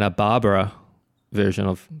the Hanna-Barbera version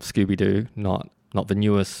of Scooby-Doo, not the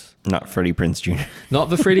newest. Not Freddie Prinze Jr. Not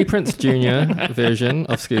the Freddie Prinze Jr. version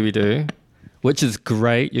of Scooby-Doo, which is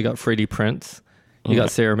great. You got Freddie Prinze. You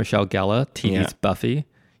got Sarah Michelle Gellar, TV's Buffy.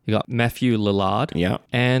 You got Matthew Lillard. Yeah.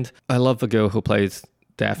 And I love the girl who plays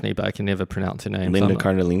Daphne, but I can never pronounce her name. Linda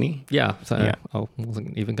Cardellini. Yeah, so I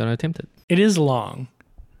wasn't even going to attempt it. It is long,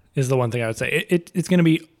 is the one thing I would say. It's going to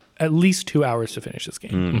be at least 2 hours to finish this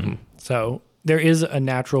game. Mm-hmm. So there is a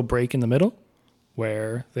natural break in the middle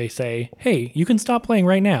where they say, hey, you can stop playing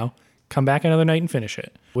right now, come back another night and finish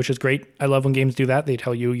it, which is great. I love when games do that. They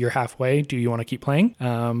tell you you're halfway. Do you want to keep playing?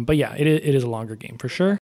 But yeah, it is a longer game for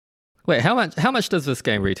sure. Wait, how much does this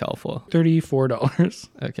game retail for? $34.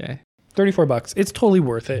 Okay. $34. It's totally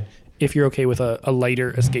worth it if you're okay with a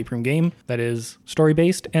lighter escape room game that is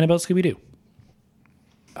story-based and about Scooby-Doo.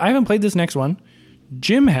 I haven't played this next one.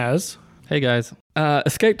 Jim has. Hey guys.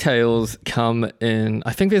 Escape Tales come in,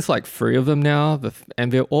 I think there's like 3 of them now,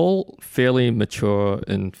 and they're all fairly mature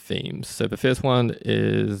in themes. So the first one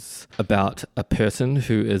is about a person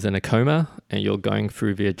who is in a coma, and you're going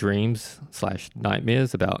through their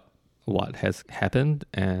dreams/nightmares about what has happened,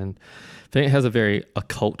 and I think it has a very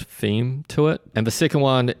occult theme to it. And the second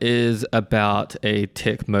one is about a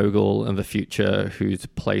tech mogul in the future whose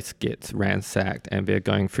place gets ransacked, and they're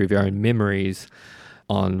going through their own memories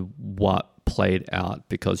on what played out,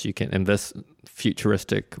 because you can, in this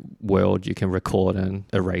futuristic world, you can record and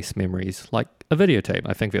erase memories like a videotape.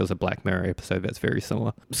 I think there was a Black Mirror episode that's very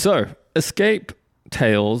similar. So Escape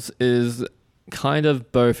Tales is kind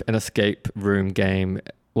of both an escape room game.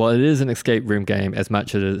 Well, it is an escape room game as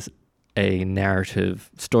much as it is a narrative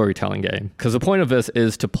storytelling game, because the point of this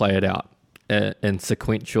is to play it out in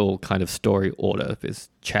sequential kind of story order. There's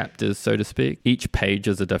chapters, so to speak. Each page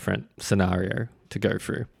is a different scenario to go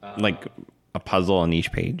through. Like a puzzle on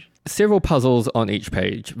each page? several puzzles on each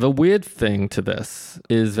page. The weird thing to this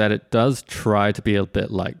is that it does try to be a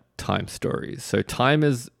bit like time stories. So time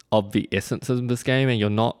is of the essence of this game, and you're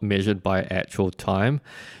not measured by actual time.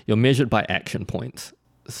 You're measured by action points.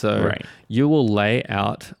 So you will lay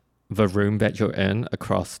out the room that you're in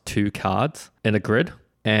across 2 cards in a grid,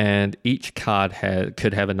 and each card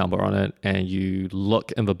could have a number on it, and you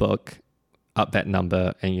look in the book up that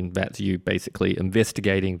number, and that's you basically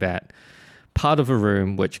investigating that part of a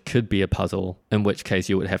room, which could be a puzzle, in which case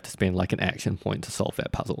you would have to spend like an action point to solve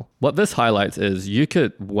that puzzle. What this highlights is you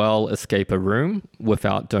could well escape a room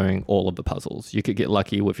without doing all of the puzzles. You could get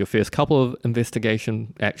lucky with your first couple of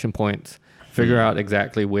investigation action points, figure out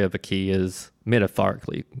exactly where the key is,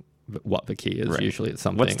 metaphorically what the key is. Usually it's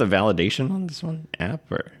something. What's the validation on this one?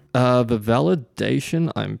 App or? The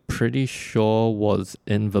validation, I'm pretty sure, was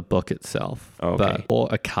in the book itself, or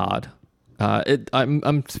a card.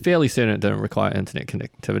 I'm fairly certain it didn't require internet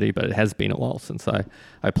connectivity, but it has been a while since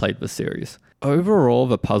I played the series. Overall,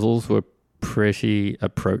 the puzzles were pretty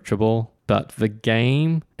approachable, but the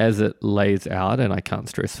game, as it lays out, and I can't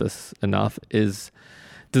stress this enough, is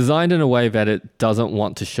designed in a way that it doesn't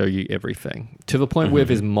want to show you everything, to the point where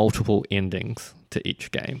there's multiple endings to each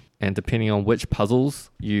game. And depending on which puzzles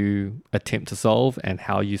you attempt to solve and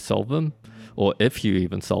how you solve them, or if you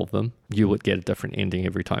even solve them, you would get a different ending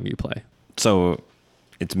every time you play. So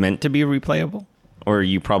it's meant to be replayable, or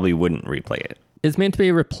you probably wouldn't replay it? It's meant to be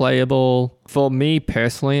replayable. For me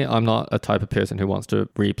personally, I'm not a type of person who wants to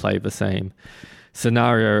replay the same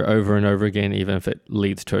scenario over and over again, even if it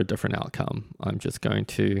leads to a different outcome. I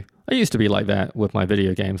used to be like that with my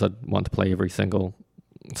video games. I'd want to play every single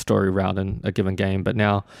story route in a given game, but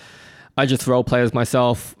now I just role play as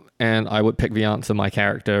myself, and I would pick the answer my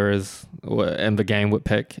character and the game would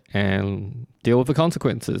pick, and deal with the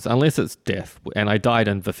consequences, unless it's death. And I died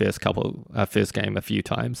in the first game a few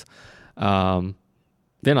times.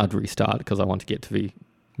 Then I'd restart because I want to get to the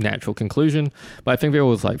natural conclusion. But I think there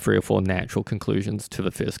was like 3 or 4 natural conclusions to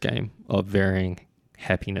the first game of varying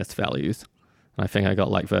happiness values. And I think I got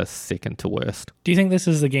like the second to worst. Do you think this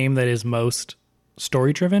is the game that is most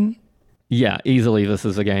story-driven? Yeah, easily this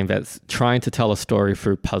is a game that's trying to tell a story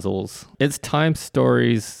through puzzles. It's time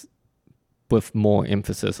stories with more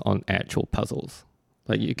emphasis on actual puzzles.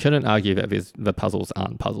 Like, you couldn't argue that the puzzles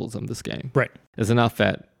aren't puzzles in this game. Right. It's enough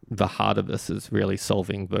that the heart of this is really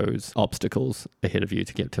solving those obstacles ahead of you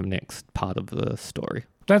to get to the next part of the story.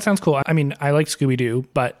 That sounds cool. I mean, I like Scooby-Doo,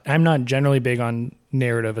 but I'm not generally big on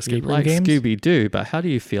narrative escape room games. Scooby-Doo, but how do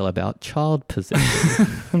you feel about child possession?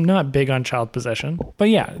 I'm not big on child possession. But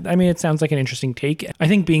yeah, I mean, it sounds like an interesting take. I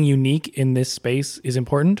think being unique in this space is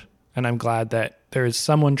important, and I'm glad that there is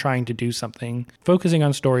someone trying to do something, focusing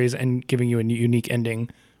on stories and giving you a unique ending,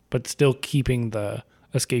 but still keeping the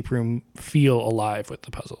escape room feel alive with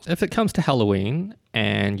the puzzles. If it comes to Halloween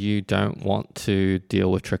and you don't want to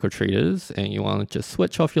deal with trick-or-treaters and you want to just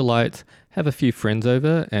switch off your lights, have a few friends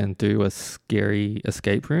over and do a scary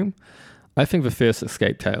escape room, I think the first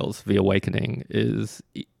Escape Tales, The Awakening, is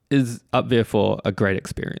up there for a great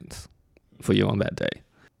experience for you on that day.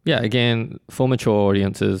 Yeah, again, for mature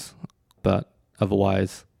audiences, but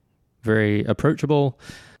otherwise very approachable,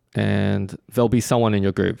 and there'll be someone in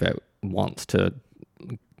your group that wants to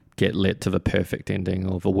get led to the perfect ending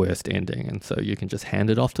or the worst ending, and so you can just hand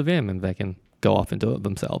it off to them and they can go off and do it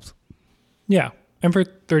themselves. Yeah, and for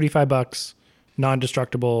 $35,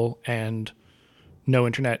 non-destructible and no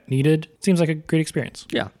internet needed, seems like a great experience.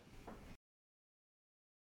 Yeah.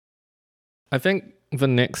 I think the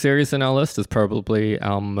next series in our list is probably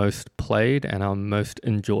our most played and our most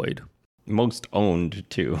enjoyed. Most owned,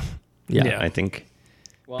 too. Yeah. I think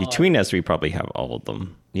between us, we probably have all of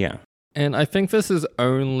them. Yeah. And I think this is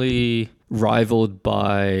only rivaled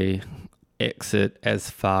by Exit as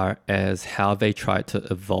far as how they try to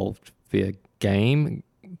evolve their game,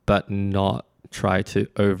 but not try to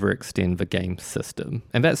overextend the game system.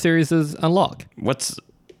 And that series is Unlock. What's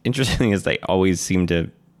interesting is they always seem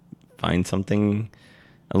to find something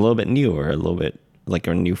a little bit new, or a little bit like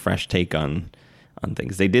a new fresh take on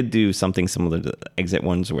things. They did do something similar to the Exit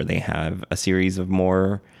ones, where they have a series of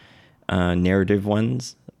more narrative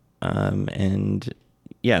ones. And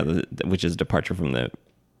yeah, which is a departure from the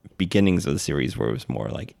beginnings of the series, where it was more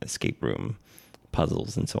like escape room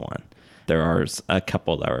puzzles and so on. There are a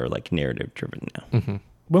couple that are like narrative driven now. Mm-hmm.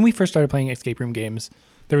 When we first started playing escape room games,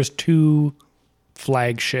 there was 2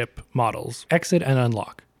 flagship models, Exit and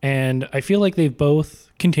Unlock. And I feel like they've both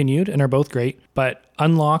continued and are both great, but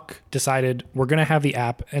Unlock decided we're going to have the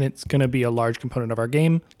app and it's going to be a large component of our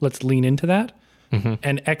game. Let's lean into that. Mm-hmm.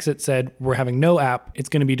 And Exit said, we're having no app. It's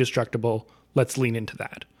going to be destructible. Let's lean into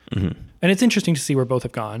that. And it's interesting to see where both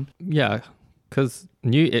have gone. Yeah, because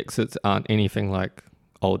new exits aren't anything like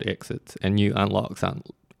old exits, and new unlocks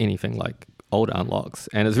aren't anything like old unlocks.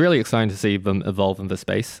 And it's really exciting to see them evolve in the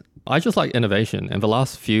space. I just like innovation, and the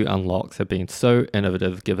last few unlocks have been so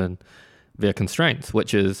innovative given their constraints,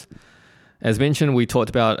 which is, as mentioned, we talked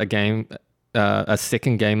about a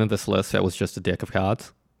second game in this list that was just a deck of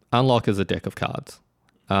cards. Unlock is a deck of cards.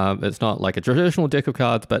 It's not like a traditional deck of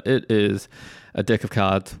cards, but it is a deck of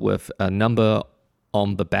cards with a number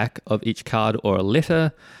on the back of each card or a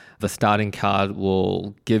letter. The starting card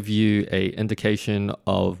will give you an indication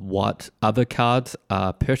of what other cards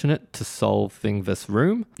are pertinent to solving this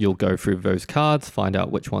room. You'll go through those cards, find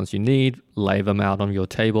out which ones you need, lay them out on your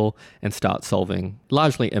table, and start solving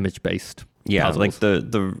largely image-based puzzles. Like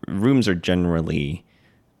the rooms are generally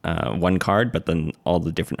one card, but then all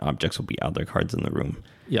the different objects will be other cards in the room.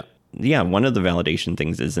 Yeah, one of the validation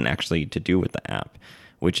things isn't actually to do with the app,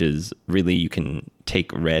 which is really you can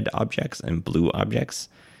take red objects and blue objects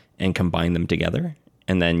and combine them together,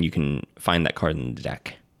 and then you can find that card in the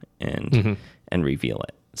deck and reveal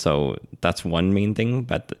it. So that's one main thing,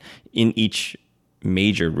 but in each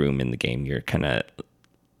major room in the game, you're kind of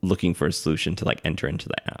looking for a solution to like enter into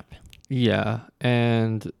the app. Yeah,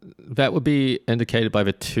 and that would be indicated by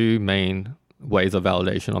the two main ways of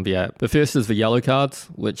validation on the app. The first is the yellow cards,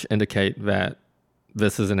 which indicate that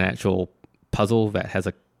this is an actual puzzle that has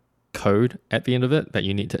a code at the end of it that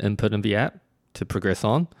you need to input in the app to progress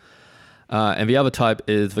on. And the other type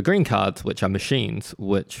is the green cards, which are machines,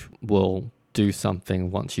 which will do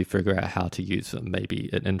something once you figure out how to use them. Maybe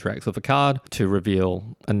it interacts with a card to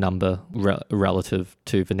reveal a number relative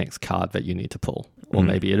to the next card that you need to pull. Or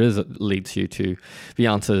maybe it leads you to the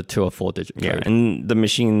answer to a 4-digit code. Yeah, and the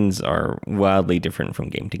machines are wildly different from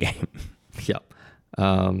game to game. Yep.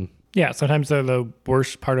 Yeah, sometimes they're the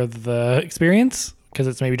worst part of the experience because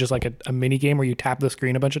it's maybe just like a mini game where you tap the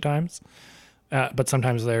screen a bunch of times. But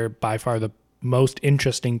sometimes they're by far the most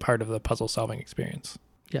interesting part of the puzzle solving experience.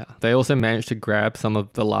 Yeah. They also managed to grab some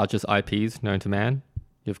of the largest IPs known to man.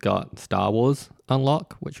 You've got Star Wars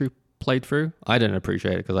Unlock, which we played through. I didn't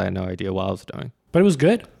appreciate it because I had no idea what I was doing. But it was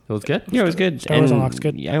good. It was good? Yeah, it was good. Star Wars Unlock's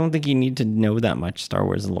good. I don't think you need to know that much Star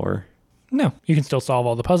Wars lore. No, you can still solve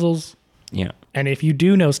all the puzzles. Yeah. And if you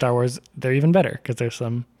do know Star Wars, they're even better because there's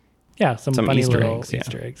some funny Easter little eggs, yeah.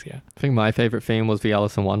 Easter eggs. Yeah. I think my favorite theme was the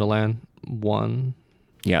Alice in Wonderland one.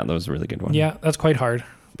 Yeah, that was a really good one. Yeah, that's quite hard,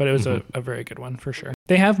 but it was a very good one for sure.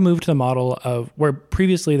 They have moved to the model of where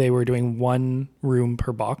previously they were doing one room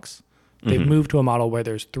per box. They've moved to a model where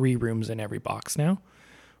there's 3 rooms in every box now,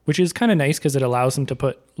 which is kind of nice because it allows them to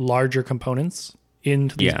put larger components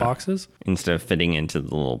into these boxes. Instead of fitting into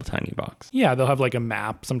the little tiny box. Yeah, they'll have like a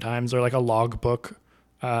map sometimes or like a logbook,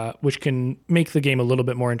 which can make the game a little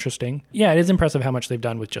bit more interesting. Yeah, it is impressive how much they've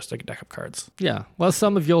done with just a deck of cards. Yeah. Well,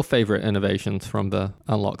 some of your favorite innovations from the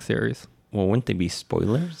Unlock series? Well, wouldn't they be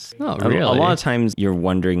spoilers? Not really. A lot of times you're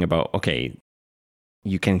wondering about, okay,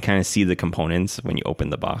 you can kind of see the components when you open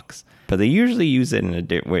the box, but they usually use it in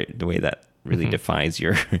the way that really defies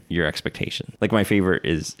your expectation. Like my favorite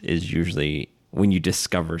is usually when you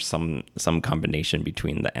discover some combination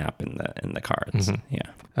between the app and the cards.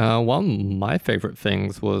 Yeah. One of my favorite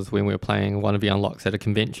things was when we were playing one of the unlocks at a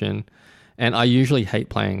convention, and I usually hate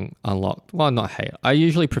playing unlocked. Well, not hate. I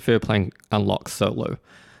usually prefer playing unlocked solo,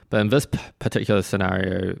 but in this particular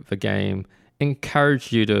scenario, the game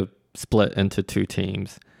encouraged you to split into 2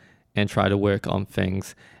 teams and try to work on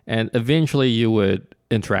things, and eventually you would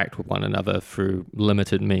interact with one another through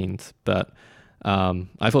limited means, but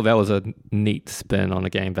I thought that was a neat spin on a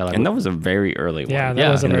game that that was a very early one. Yeah, that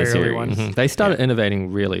was a very early one. They started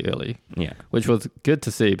innovating really early, which was good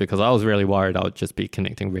to see because I was really worried I would just be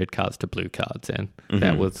connecting red cards to blue cards, and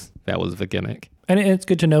that was the gimmick. And it's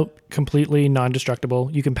good to note, completely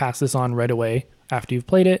non-destructible. You can pass this on right away after you've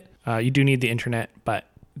played it. You do need the internet, but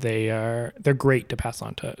they're great to pass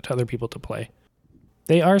on to other people to play.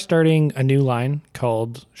 They are starting a new line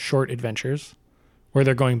called Short Adventures, where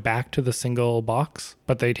they're going back to the single box,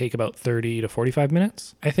 but they take about 30 to 45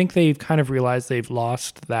 minutes. I think they've kind of realized they've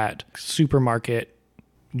lost that supermarket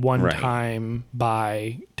one-time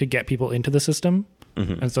buy to get people into the system.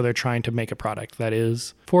 And so they're trying to make a product that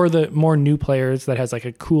is for the more new players, that has like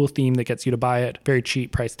a cool theme that gets you to buy it, very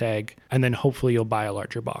cheap price tag, and then hopefully you'll buy a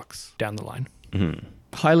larger box down the line.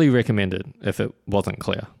 Highly recommended, if it wasn't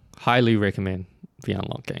clear. Highly recommend the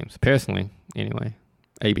Unlock games. Personally, anyway.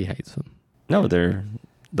 AB hates them. No, they're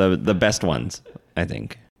the best ones, I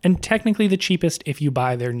think. And technically the cheapest if you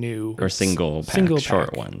buy their new or single pack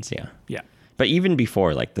short ones, Yeah. But even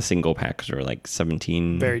before, like the single packs were like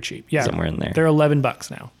 17, very cheap. Yeah, somewhere in there. They're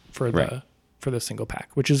 $11 now for for the single pack,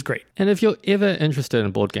 which is great. And if you're ever interested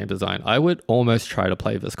in board game design, I would almost try to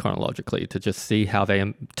play this chronologically to just see how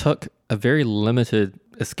they took a very limited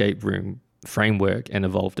escape room framework and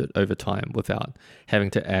evolved it over time without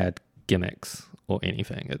having to add gimmicks or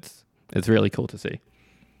anything. It's really cool to see.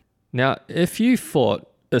 Now, if you thought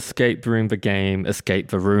Escape Room the Game, Escape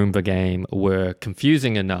the Room the Game were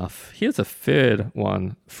confusing enough, here's a third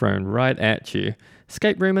one thrown right at you.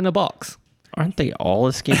 Escape Room in a Box. Aren't they all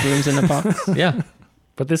escape rooms in a box? Yeah.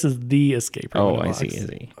 But this is the escape room. Oh, in a I box.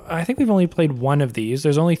 see. I think we've only played one of these.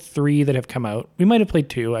 There's only 3 that have come out. We might have played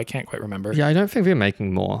 2. I can't quite remember. Yeah, I don't think they're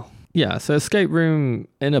making more. Yeah, so Escape Room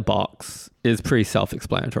in a Box is pretty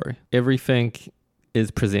self-explanatory. Everything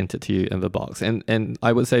is presented to you in the box. And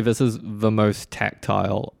I would say this is the most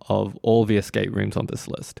tactile of all the escape rooms on this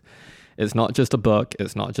list. It's not just a book.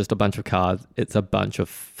 It's not just a bunch of cards. It's a bunch of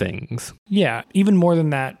things. Yeah, even more than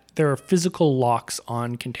that, there are physical locks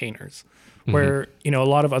on containers where, a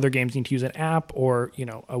lot of other games need to use an app or,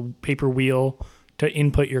 a paper wheel to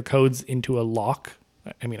input your codes into a lock.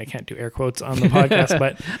 I mean, I can't do air quotes on the podcast,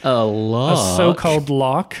 but a so-called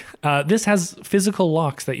lock. This has physical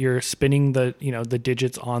locks that you're spinning the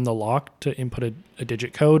digits on the lock to input a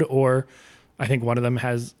digit code, or I think one of them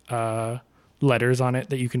has letters on it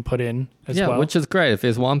that you can put in as well. Yeah, which is great. If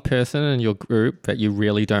there's one person in your group that you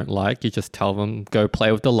really don't like, you just tell them, go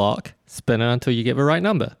play with the lock, spin it until you get the right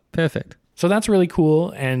number. Perfect. So that's really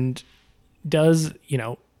cool and does,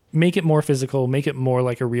 make it more physical, make it more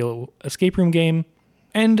like a real escape room game.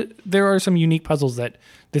 And there are some unique puzzles that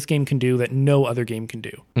this game can do that no other game can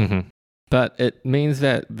do. Mm-hmm. But it means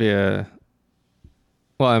that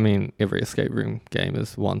every escape room game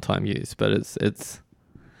is one-time use, but it's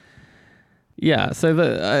yeah. So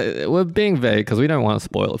we're being vague because we don't want to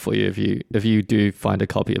spoil it for you if you do find a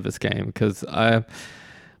copy of this game, because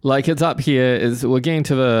it's up here. We're getting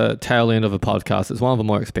to the tail end of the podcast. It's one of the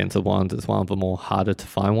more expensive ones. It's one of the more harder to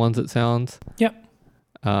find ones, it sounds. Yep.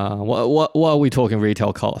 What are we talking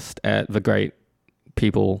retail cost at the great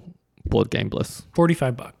people Board Game Bliss?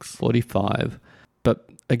 $45. $45. But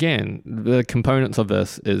again, the components of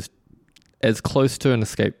this is as close to an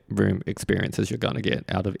escape room experience as you're going to get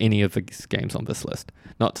out of any of the games on this list.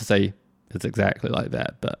 Not to say it's exactly like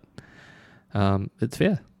that, but it's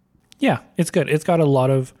fair. Yeah, it's good. It's got a lot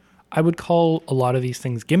of, I would call a lot of these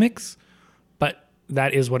things gimmicks, but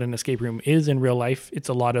that is what an escape room is in real life. It's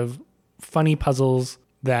a lot of funny puzzles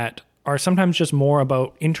that are sometimes just more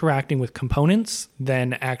about interacting with components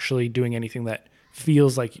than actually doing anything that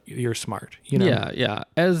feels like you're smart. Yeah.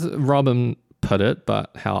 As Robin put it,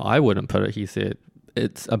 but how I wouldn't put it, he said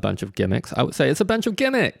it's a bunch of gimmicks. I would say it's a bunch of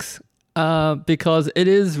gimmicks because it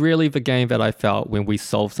is really the game that I felt when we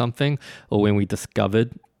solved something or when we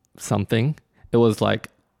discovered something. It was like,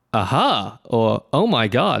 aha, or oh my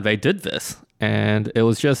God, they did this. And it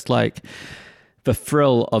was just like the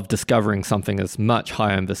thrill of discovering something is much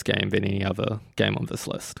higher in this game than any other game on this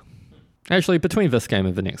list. Actually, between this game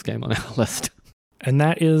and the next game on our list. And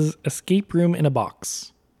that is Escape Room in a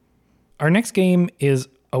Box. Our next game is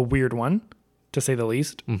a weird one, to say the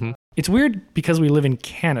least. Mm-hmm. It's weird because we live in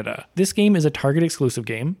Canada. This game is a Target exclusive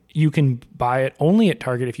game. You can buy it only at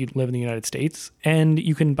Target if you live in the United States, and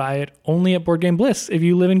you can buy it only at Board Game Bliss if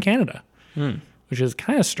you live in Canada, which is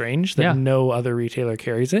kind of strange that no other retailer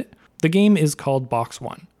carries it. The game is called Box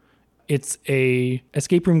One. It's a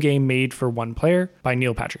escape room game made for one player by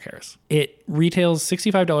Neil Patrick Harris. It retails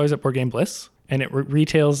 $65 at Board Game Bliss, and it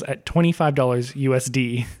retails at $25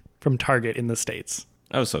 USD from Target in the States.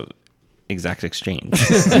 Oh, so exact exchange.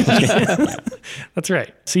 That's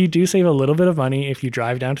right. So you do save a little bit of money if you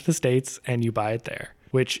drive down to the States and you buy it there,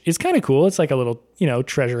 which is kind of cool. It's like a little,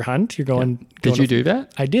 treasure hunt. You're going. Did you do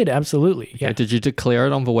that? I did, absolutely. Yeah. Did you declare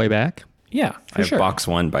it on the way back? Yeah, I have Box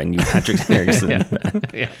One by Neil Patrick Harris.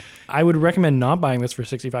 Yeah. I would recommend not buying this for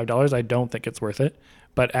 $65. I don't think it's worth it.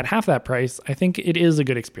 But at half that price, I think it is a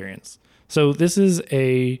good experience. So this is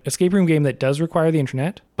a escape room game that does require the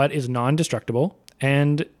internet, but is non-destructible,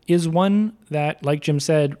 and is one that, like Jim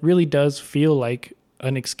said, really does feel like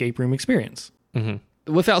an escape room experience.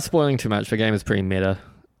 Mm-hmm. Without spoiling too much, the game is pretty meta.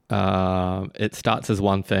 It starts as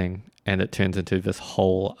one thing, and it turns into this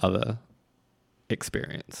whole other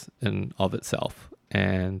experience in of itself.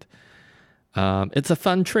 And it's a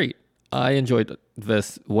fun treat. I enjoyed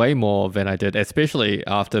this way more than I did, especially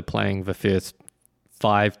after playing the first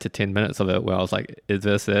 5 to 10 minutes of it, where I was like, is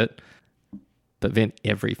this it? But then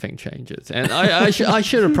everything changes. And I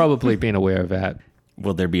should have probably been aware of that.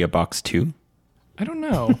 Will there be a Box 2? I don't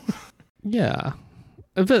know. Yeah.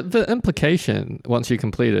 The implication, once you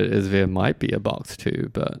complete it, is there might be a Box 2,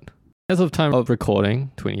 but As of time of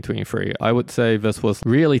recording, 2023, I would say this was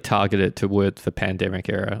really targeted towards the pandemic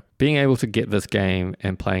era. Being able to get this game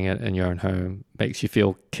and playing it in your own home makes you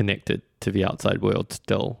feel connected to the outside world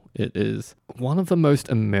still. It is one of the most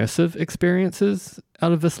immersive experiences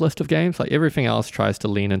out of this list of games. Like everything else tries to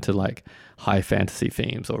lean into like high fantasy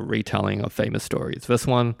themes or retelling of famous stories. This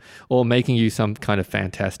one, or making you some kind of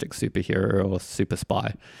fantastic superhero or super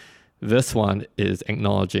spy. This one is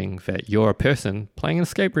acknowledging that you're a person playing an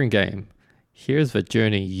escape room game. Here's the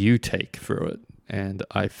journey you take through it. And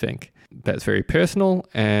I think that's very personal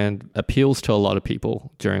and appeals to a lot of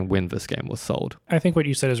people during when this game was sold. I think what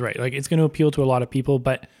you said is right. Like, it's going to appeal to a lot of people,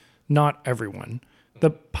 but not everyone. The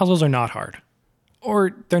puzzles are not hard,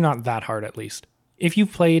 or they're not that hard at least. If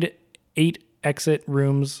you've played 8 exit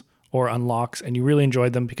rooms or unlocks and you really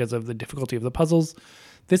enjoyed them because of the difficulty of the puzzles,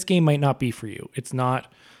 this game might not be for you. It's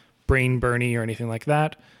not brain burny or anything like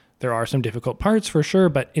that. There are some difficult parts for sure,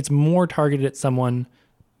 but it's more targeted at someone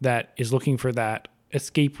that is looking for that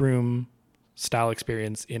escape room style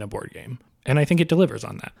experience in a board game. And I think it delivers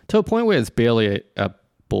on that. To a point where it's barely a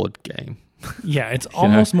board game. Yeah, it's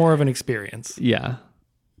almost more of an experience. Yeah.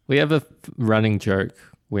 We have a running joke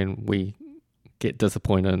when we get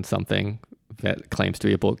disappointed in something that claims to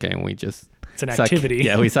be a board game. We just... It's an activity.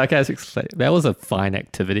 We sarcastically say, that was a fine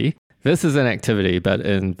activity. This is an activity, but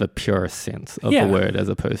in the purest sense of the word, as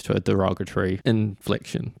opposed to a derogatory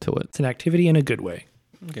inflection to it. It's an activity in a good way.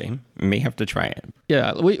 Okay, may have to try it.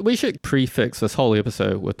 Yeah, we should prefix this whole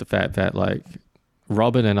episode with the fact that, like,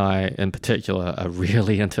 Robin and I in particular are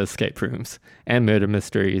really into escape rooms and murder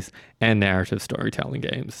mysteries and narrative storytelling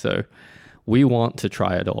games. So we want to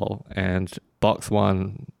try it all. And Box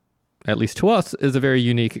One, at least to us, is a very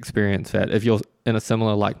unique experience that if you're in a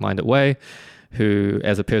similar like-minded way, who,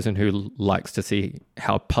 as a person who likes to see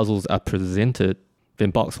how puzzles are presented, then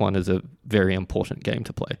Box One is a very important game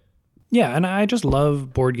to play. Yeah, and I just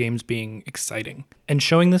love board games being exciting. And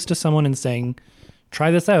showing this to someone and saying,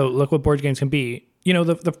 try this out, look what board games can be. You know,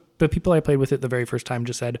 the people I played with it the very first time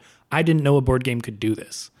just said, I didn't know a board game could do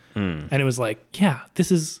this. And it was like, yeah,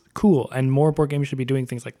 this is cool. And more board games should be doing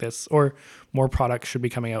things like this, or more products should be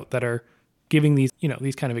coming out that are giving these, you know,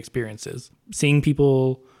 these kind of experiences. Seeing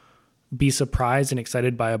people be surprised and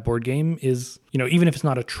excited by a board game is, you know, even if it's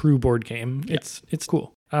not a true board game, it's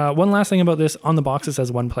cool. One last thing about this, on the box it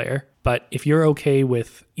says 1 player, but if you're okay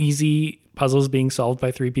with easy puzzles being solved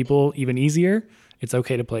by 3 people, even easier, it's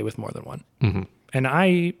okay to play with more than one. Mm-hmm. And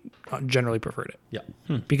I generally preferred it.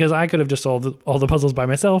 Yeah. Because I could have just solved all the puzzles by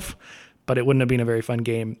myself, but it wouldn't have been a very fun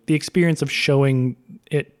game. The experience of showing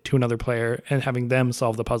it to another player and having them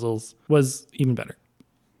solve the puzzles was even better.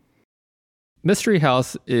 Mystery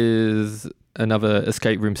House is another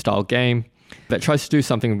escape room style game that tries to do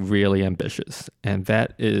something really ambitious, and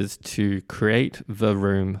that is to create the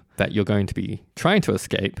room that you're going to be trying to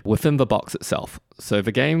escape within the box itself. So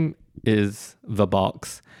the game is the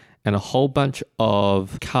box and a whole bunch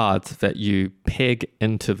of cards that you peg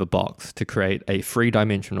into the box to create a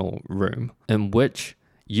 3-dimensional room in which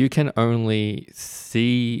you can only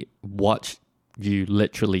see what you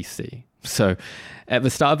literally see. So at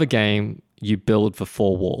the start of the game, you build the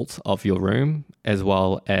 4 walls of your room as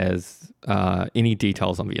well as any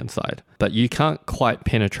details on the inside. But you can't quite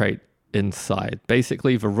penetrate inside.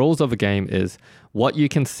 Basically, the rules of the game is what you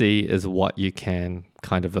can see is what you can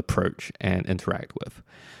kind of approach and interact with.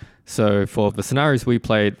 So for the scenarios we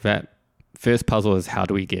played, that first puzzle is how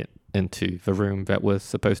do we get into the room that we're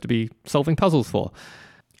supposed to be solving puzzles for?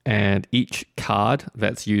 And each card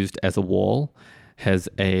that's used as a wall has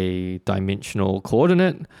a dimensional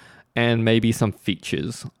coordinate and maybe some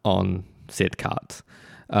features on said cards.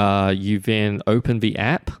 You then open the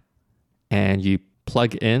app and you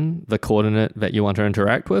plug in the coordinate that you want to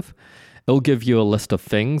interact with. It'll give you a list of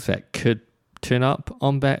things that could turn up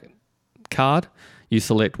on that card. You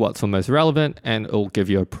select what's the most relevant and it'll give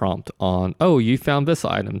you a prompt on, oh, you found this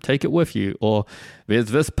item, take it with you. Or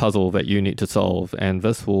there's this puzzle that you need to solve and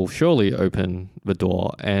this will surely open the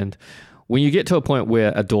door. And when you get to a point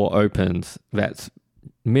where a door opens, that's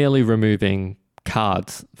merely removing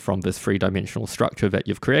cards from this 3-dimensional structure that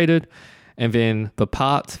you've created. And then the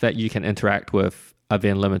parts that you can interact with are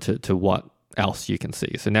then limited to what else you can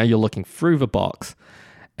see. So now you're looking through the box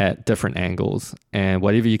at different angles, and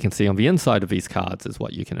whatever you can see on the inside of these cards is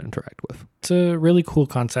what you can interact with. It's a really cool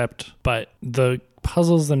concept, but the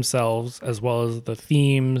puzzles themselves, as well as the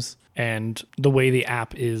themes and the way the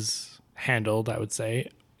app is handled, I would say,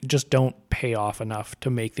 just don't pay off enough to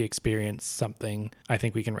make the experience something I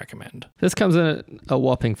think we can recommend. This comes in at a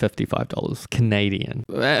whopping $55 Canadian.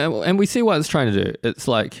 And we see what it's trying to do. It's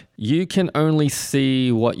like, you can only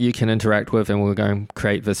see what you can interact with, and we're going to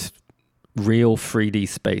create this real 3D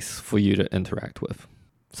space for you to interact with.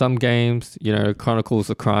 Some games, Chronicles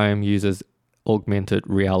of Crime uses augmented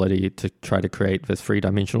reality to try to create this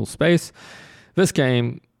 3-dimensional space. This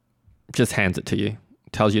game just hands it to you,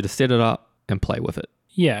 tells you to set it up and play with it.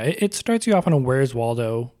 Yeah, it starts you off on a Where's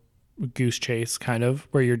Waldo goose chase, kind of,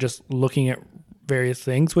 where you're just looking at various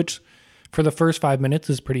things, which for the first 5 minutes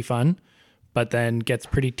is pretty fun, but then gets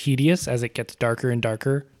pretty tedious as it gets darker and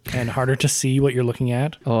darker and harder to see what you're looking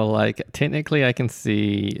at. Or technically I can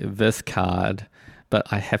see this card, but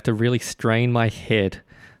I have to really strain my head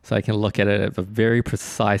so I can look at it at a very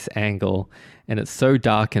precise angle. And it's so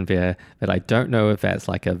dark in there that I don't know if that's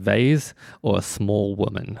like a vase or a small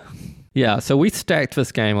woman. Yeah, so we stacked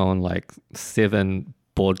this game on 7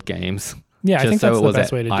 board games. Yeah, I think that's the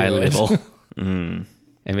best way to do eye it. level.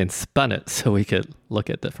 And then spun it so we could look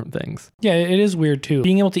at different things. Yeah, it is weird too.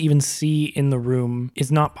 Being able to even see in the room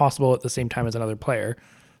is not possible at the same time as another player.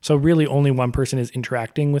 So really only one person is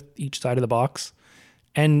interacting with each side of the box.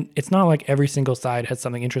 And it's not like every single side has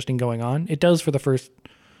something interesting going on. It does for the first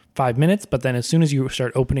 5 minutes, but then as soon as you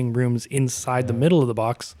start opening rooms inside the middle of the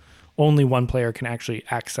box, only one player can actually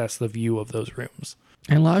access the view of those rooms.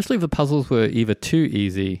 And largely the puzzles were either too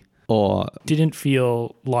easy or didn't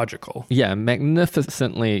feel logical. Yeah,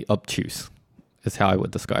 magnificently obtuse is how I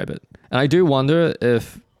would describe it. And I do wonder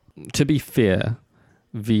if, to be fair,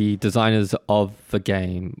 the designers of the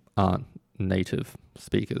game aren't native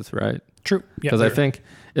speakers, right? True. Because I think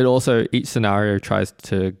it also, each scenario tries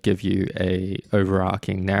to give you a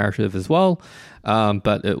overarching narrative as well,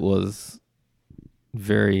 but it was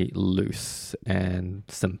very loose and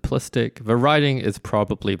simplistic. The writing is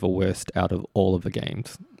probably the worst out of all of the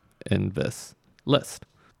games in this list.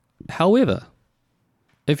 However,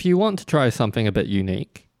 if you want to try something a bit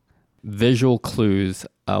unique, visual clues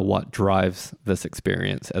are what drives this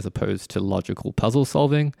experience as opposed to logical puzzle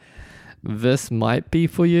solving. This might be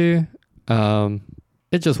for you.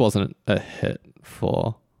 It just wasn't a hit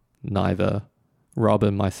for neither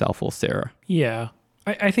Robin, myself, or Sarah. Yeah.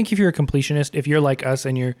 I think if you're a completionist, if you're like us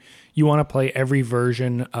and you want to play every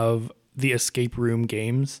version of the escape room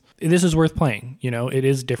games, this is worth playing. It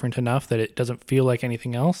is different enough that it doesn't feel like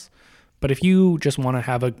anything else. But if you just want to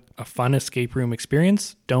have a fun escape room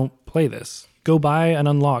experience, don't play this. Go buy an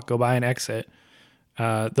unlock, go buy an exit.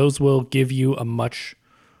 Those will give you a much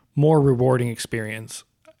more rewarding experience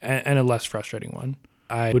and a less frustrating one.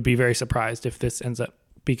 I would be very surprised if this ends up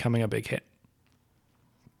becoming a big hit.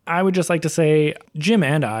 I would just like to say Jim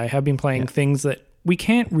and I have been playing things that we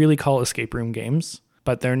can't really call escape room games,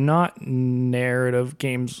 but they're not narrative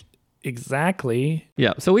games exactly.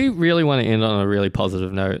 Yeah, so we really want to end on a really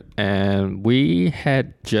positive note, and we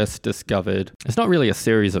had just discovered it's not really a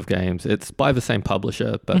series of games. It's by the same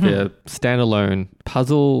publisher, but they're standalone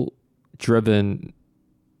puzzle-driven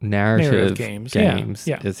narrative games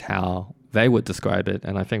is how they would describe it,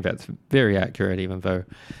 and I think that's very accurate, even though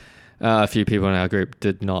a few people in our group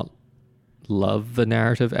did not love the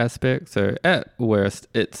narrative aspect. So at worst,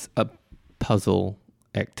 it's a puzzle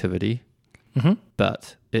activity,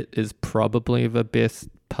 but it is probably the best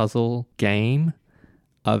puzzle game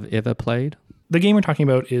I've ever played. The game we're talking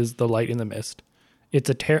about is The Light in the Mist. It's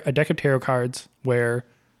a deck of tarot cards where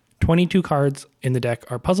 22 cards in the deck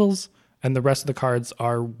are puzzles, and the rest of the cards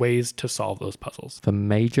are ways to solve those puzzles. The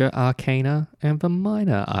major arcana and the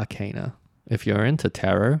minor arcana. If you're into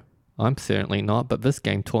tarot, I'm certainly not, but this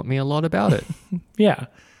game taught me a lot about it. Yeah.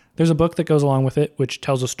 There's a book that goes along with it, which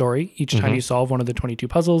tells a story. Each time you solve one of the 22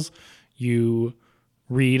 puzzles, you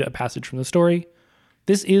read a passage from the story.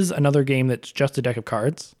 This is another game that's just a deck of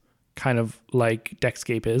cards, kind of like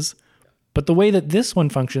Deckscape is. But the way that this one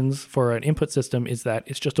functions for an input system is that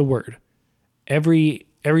it's just a word. Every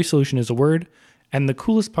solution is a word. And the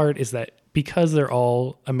coolest part is that because they're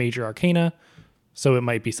all a major arcana, so it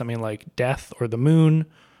might be something like death or the moon,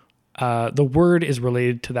 the word is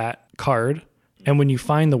related to that card. And when you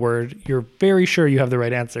find the word, you're very sure you have the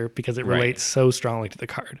right answer because it relates so strongly to the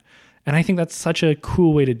card. And I think that's such a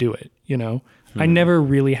cool way to do it, I never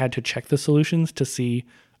really had to check the solutions to see,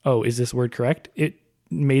 oh, is this word correct? It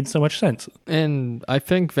made so much sense. And I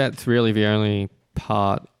think that's really the only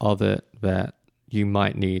part of it that you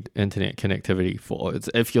might need internet connectivity for.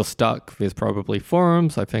 If you're stuck, there's probably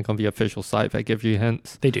forums, I think, on the official site that give you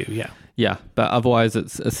hints. They do, yeah. Yeah, but otherwise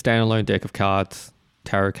it's a standalone deck of cards,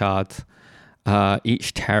 tarot cards.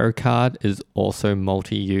 Each tarot card is also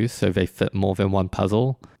multi-use, so they fit more than one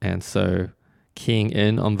puzzle. And so keying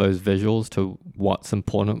in on those visuals to what's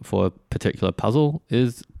important for a particular puzzle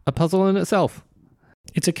is a puzzle in itself.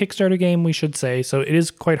 It's a Kickstarter game, we should say, so it is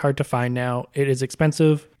quite hard to find now. It is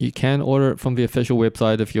expensive. You can order it from the official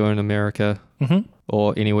website if you're in America,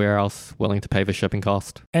 or anywhere else willing to pay the shipping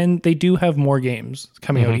cost. And they do have more games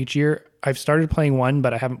coming out each year. I've started playing one,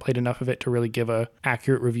 but I haven't played enough of it to really give a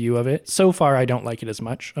accurate review of it. So far, I don't like it as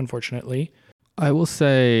much, unfortunately. I will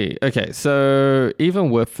say, okay, so even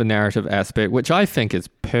with the narrative aspect, which I think is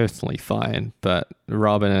personally fine, but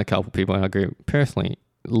Robin and a couple people in our group personally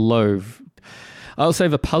loathe. I'll say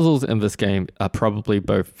the puzzles in this game are probably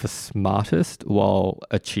both the smartest while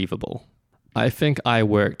achievable. I think I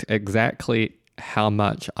worked exactly how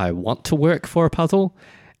much I want to work for a puzzle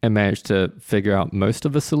and managed to figure out most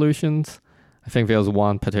of the solutions. I think there was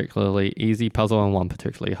one particularly easy puzzle and one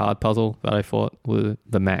particularly hard puzzle that I thought were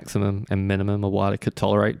the maximum and minimum of what I could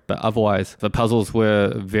tolerate. But otherwise, the puzzles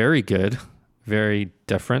were very good, very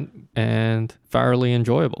different, and thoroughly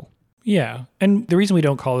enjoyable. Yeah. And the reason we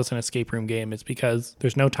don't call this an escape room game is because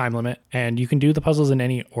there's no time limit and you can do the puzzles in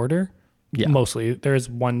any order. Yeah. Mostly. There's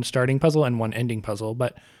one starting puzzle and one ending puzzle,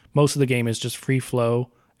 but most of the game is just free flow.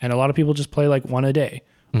 And a lot of people just play like one a day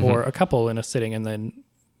or a couple in a sitting and then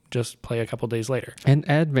just play a couple days later. An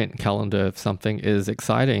advent calendar of something is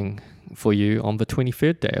exciting for you on the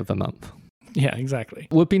 23rd day of the month. Yeah, exactly.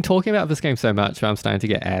 We've been talking about this game so much, I'm starting to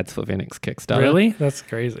get ads for their next Kickstarter. Really? That's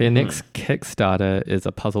crazy. Their next Kickstarter is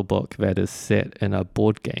a puzzle book that is set in a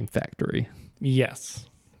board game factory. Yes.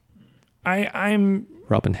 I'm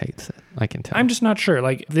Robin hates it, I can tell. I'm just not sure.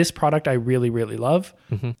 Like, this product I really, really love.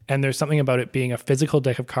 And there's something about it being a physical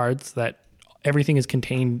deck of cards that everything is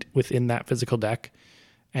contained within that physical deck.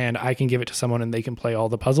 And I can give it to someone and they can play all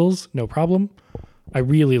the puzzles, no problem. I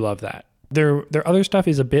really love that. Their other stuff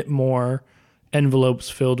is a bit more envelopes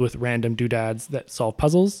filled with random doodads that solve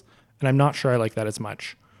puzzles, and I'm not sure I like that as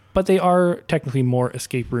much. But they are technically more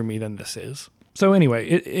escape roomy than this is. So anyway,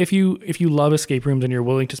 if you love escape rooms and you're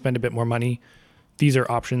willing to spend a bit more money, these are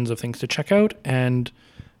options of things to check out. And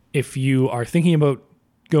if you are thinking about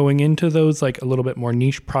going into those like a little bit more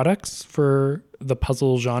niche products for the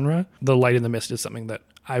puzzle genre, The Light in the Mist is something that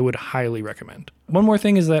I would highly recommend. One more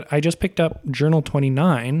thing is that I just picked up Journal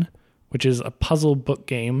 29, which is a puzzle book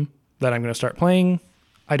game that I'm going to start playing.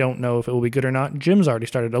 I don't know if it will be good or not. Jim's already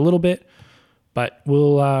started a little bit, but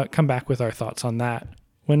we'll come back with our thoughts on that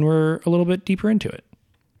when we're a little bit deeper into it.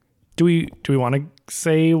 Do we want to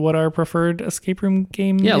say what our preferred escape room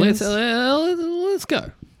game is? Let's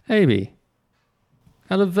go. AB.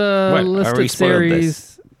 Out of the listed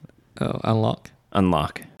series, Unlock.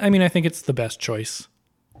 Unlock. I mean, I think it's the best choice.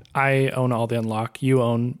 I own all the Unlock. You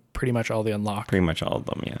own pretty much all the Unlock. Pretty much all of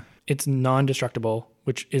them, yeah. It's non-destructible,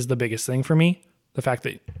 which is the biggest thing for me. The fact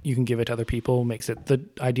that you can give it to other people makes it the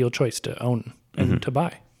ideal choice to own and to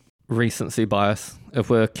buy. Recency bias. If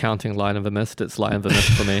we're counting Light of the Mist, it's Light of the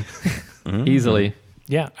Mist for me. Easily.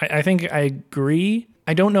 Yeah, I think I agree.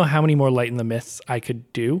 I don't know how many more Light in the Mists I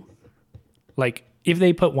could do. Like, if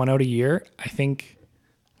they put one out a year, I think,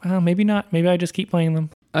 well, maybe not. Maybe I just keep playing them.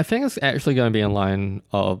 I think it's actually going to be in line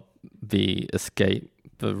of the Escape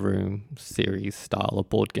the Room series style of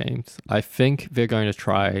board games. I think they're going to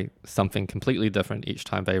try something completely different each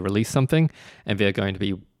time they release something, and they're going to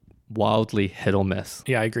be wildly hit or miss.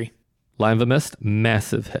 Yeah, I agree. Light of the Mist,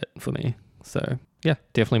 massive hit for me. So yeah,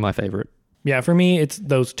 definitely my favorite. Yeah, for me, it's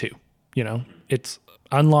those two. You know, it's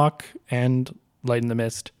Unlock and Light in the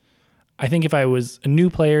Mist. I think if I was a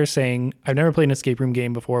new player saying, I've never played an escape room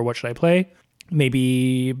game before, what should I play?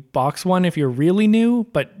 Maybe box one if you're really new,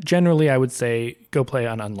 but generally I would say go play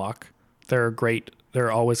on Unlock. They're great.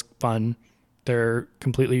 They're always fun. They're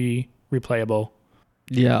completely replayable.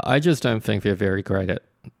 Yeah, I just don't think they're very great at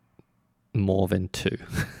more than two.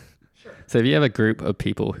 Sure. So if you have a group of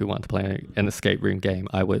people who want to play an escape room game,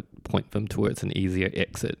 I would point them towards an easier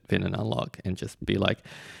exit than an Unlock and just be like,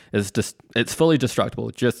 it's fully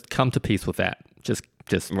destructible. Just come to peace with that. Just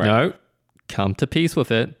right. No, come to peace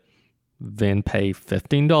with it. Then pay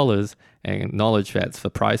 $15 and acknowledge that's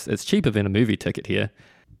the price. It's cheaper than a movie ticket here.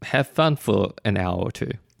 Have fun for an hour or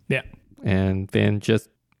two. Yeah. And then just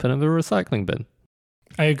put in the recycling bin.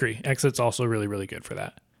 I agree. Exit's also really, really good for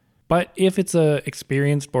that. But if it's a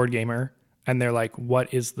experienced board gamer and they're like,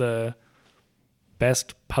 what is the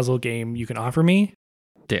best puzzle game you can offer me?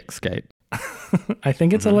 Deckscape. I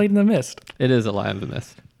think it's a Light in the Mist. It is a Light in the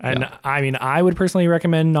Mist. And yeah. I mean, I would personally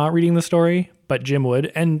recommend not reading the story, but Jim would.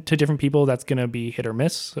 And to different people, that's going to be hit or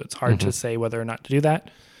miss. So it's hard to say whether or not to do that.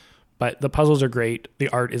 But the puzzles are great. The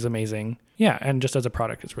art is amazing. Yeah, and just as a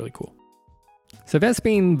product, it's really cool. So that's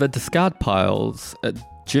been the Discard Piles, a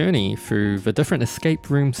journey through the different escape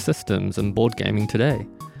room systems and board gaming today.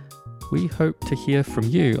 we hope to hear from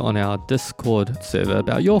you on our Discord server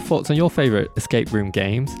about your thoughts on your favorite escape room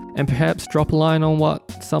games, and perhaps drop a line on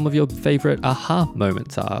what some of your favorite aha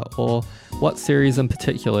moments are, or what series in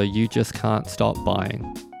particular you just can't stop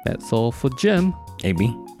buying. That's all for Jim.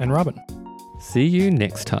 AB. And Robin. See you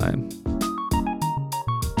next time.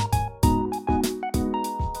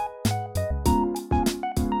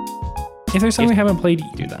 If there's something we haven't played,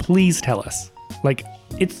 do that. please tell us. Like,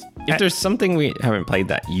 it's... If there's something we haven't played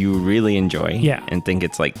that you really enjoy Yeah. and think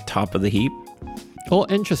it's like top of the heap, Or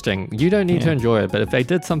interesting. You don't need to Yeah. enjoy it, but if they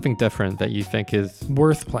did something different that you think is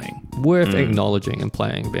worth playing. worth acknowledging and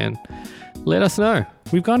playing, then let us know.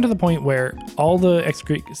 We've gone to the point where all the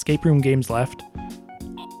escape room games left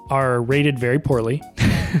are rated very poorly,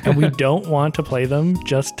 and we don't want to play them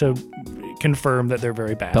just to confirm that they're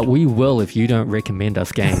very bad. But we will if you don't recommend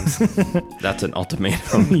us games. that's an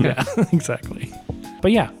ultimatum. Yeah, exactly.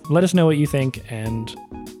 But yeah, let us know what you think, and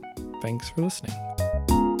thanks for listening.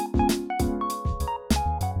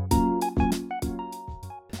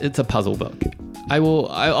 It's a puzzle book.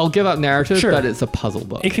 I'll give up narrative, Sure. but it's a puzzle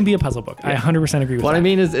book. It can be a puzzle book. I 100% agree with What that. I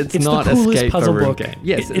mean is it's not the coolest escape puzzle a room book. game.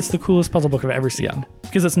 Yes, it's the coolest puzzle book I've ever seen. Yeah.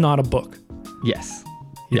 Because it's not a book. yes.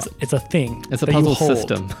 It's a thing. It's a that you puzzle hold.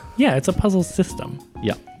 system. Yeah, it's a puzzle system.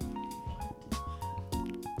 Yeah.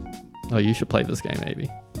 Oh, you should play this game, maybe.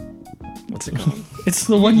 What's it called? It's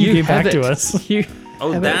the one you gave have back to it. us. You,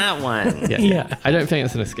 Oh, that one. yeah, Yeah. I don't think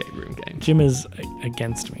it's an escape room game. Jim is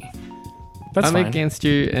against me. That's I'm fine. against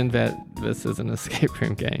you in that this is an escape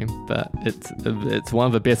room game, but it's one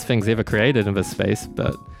of the best things ever created in this space.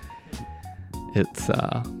 But it's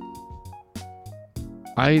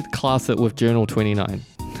I class it with Journal 29.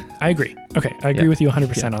 I agree. Okay, I agree Yeah. with you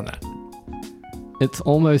 100% on that. It's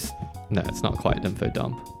almost it's not quite info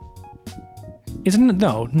dump. Isn't it?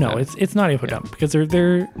 No, No. it's not info dump because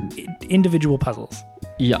they're individual puzzles.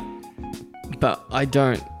 Yeah, but I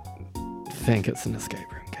don't think it's an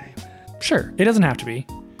escape room game. Sure, it doesn't have to be.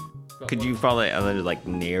 Could you call it other like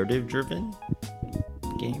narrative-driven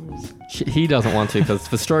games? He doesn't want to because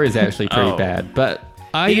the story is actually pretty Oh. bad. But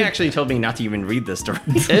He actually told me not to even read the story.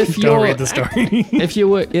 if Don't you're read the story. if you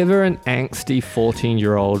were ever an angsty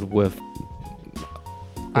 14-year-old with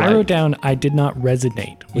I wrote down I did not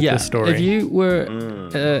resonate with the story. if you were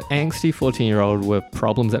an angsty 14-year-old with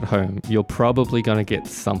problems at home, you're probably going to get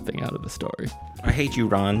something out of the story. I hate you,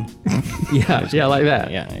 Ron. Yeah, like that.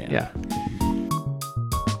 Yeah.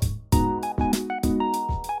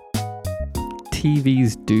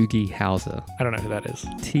 TV's Doogie Howser. I don't know who that is.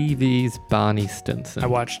 TV's Barney Stinson. I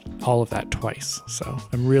watched all of that twice, so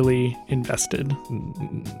I'm really invested.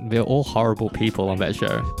 They're all horrible people on that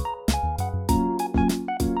show.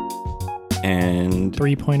 And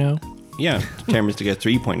 3.0? yeah, Terra Mystica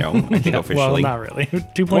 3.0, I think officially. Well, not really.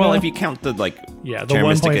 2.0? Well, if you count the yeah, the Terra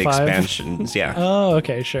Mystica 1.5. expansions, yeah. Oh,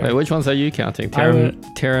 okay, sure. Wait, which ones are you counting? I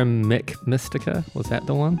would- Terra Mystica? Was that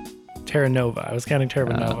the one? Terra Nova. I was counting Terra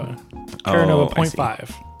Nova. Oh, Terra Nova I see.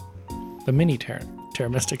 0.5. The mini Terra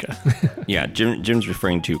Mystica. Yeah, Jim's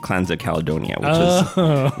referring to Clans of Caledonia, which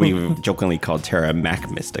Oh. is we've jokingly called Terra Mac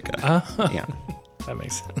Mystica. Yeah. That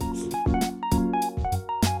makes sense.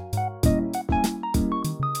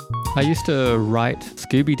 I used to write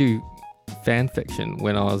Scooby-Doo fan fiction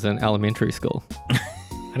when I was in elementary school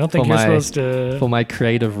I don't think For you're my- supposed to for my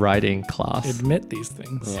creative writing class. admit these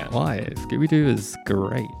things. Yeah. Why? Scooby-Doo is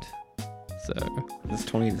great. So, That's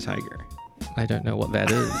Tony the Tiger. I don't know what that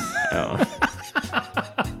is. Oh.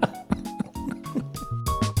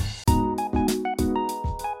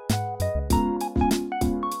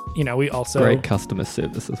 You know, we also Great customer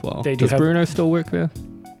service as well. They do Does have- Bruno still work there?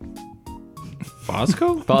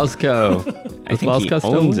 Bosco? Bosco. I Does think he Bosco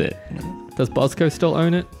still owns it. Does Bosco still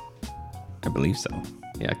own it? I believe so.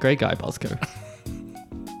 Yeah, great guy, Bosco.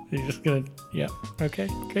 you're just gonna okay,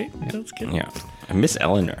 great. That's good. Yeah. I miss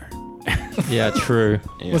Eleanor. Yeah, true.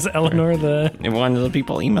 Yeah. Was Eleanor the And one of the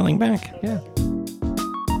people emailing back. Yeah.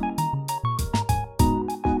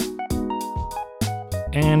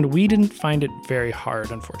 and we didn't find it very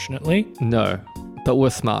hard, unfortunately. No, but we're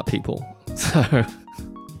smart people. So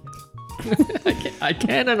I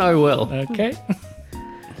can and I will. Okay.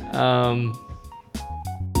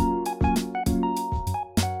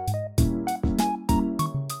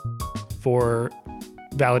 For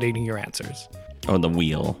validating your answers. Oh, the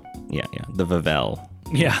wheel. Yeah. The Vavel.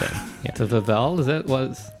 Yeah. The Vavel, is that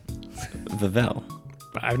was? Vavel.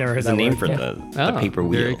 I've never heard It's that the name word. for Yeah. the paper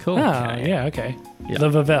wheel. Very cool. Oh, yeah, okay. Yeah. The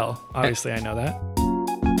Vavel. Obviously, I know that.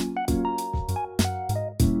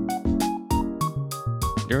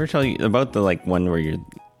 Did I ever tell you about the one where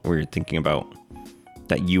you're thinking about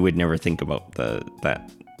that you would never think about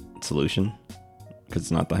that solution, because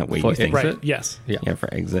it's not the way For you think. Exit? Right. Yes. Yeah,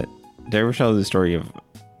 for Exit. Did I ever tell the story of,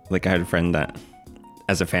 like, I had a friend that,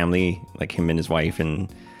 as a family, like him and his wife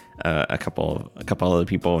and a couple other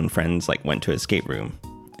people and friends, like, went to an escape room,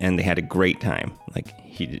 and they had a great time. Like,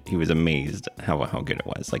 he was amazed how good it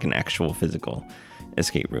was, like an actual physical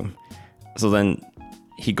escape room. So then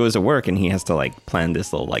he goes to work and he has to, like, plan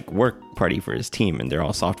this little, like, work party for his team, and they're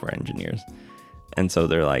all software engineers. And so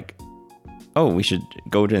they're like, oh, we should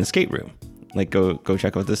go to an escape room. Like, go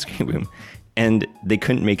check out the escape room. And they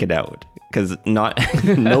couldn't make it out because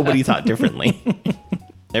nobody thought differently.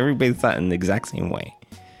 Everybody thought in the exact same way.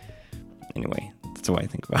 Anyway, that's what I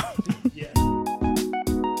think about.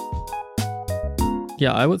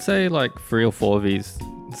 Yeah, I would say like 3 or 4 of these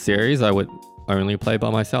series I would only play by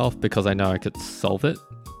myself because I know I could solve it.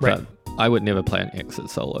 Right. But I would never play an Exit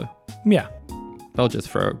solo. Yeah. They'll just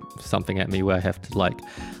throw something at me where I have to like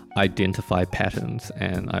identify patterns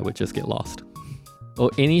and I would just get lost. Or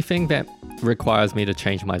anything that requires me to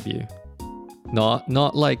change my view.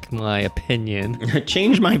 Not like my opinion.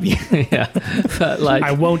 Change my view. Yeah. But like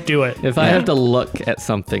I won't do it. if I have to look at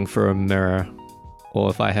something through a mirror, or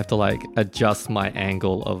if I have to like adjust my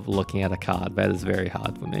angle of looking at a card, that is very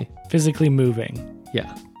hard for me. Physically moving,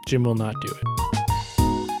 Yeah. Jim will not do it.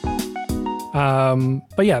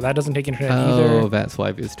 But yeah, that doesn't take internet Oh, either. that's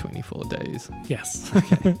why there's 24 days. Yes.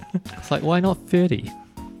 It's like, why not 30?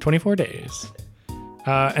 24 days.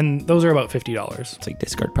 And those are about $50. It's like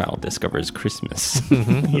Discard Pile discovers Christmas.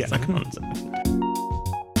 Yeah. That's the concept.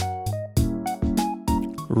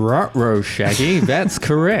 Ruh-roh, Shaggy. That's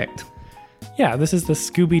correct. Yeah, this is the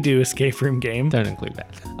Scooby-Doo escape room game. Don't include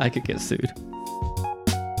that. I could get sued.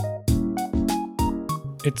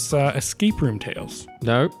 It's Escape Room Tales.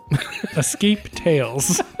 Nope. Escape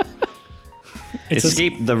Tales. It's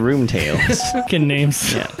Escape the Room Tales. fucking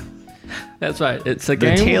names. Yeah. That's right. It's a The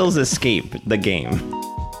game. Tales escape the game.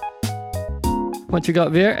 What you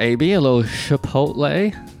got there, AB? A little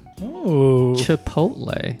Chipotle. Oh.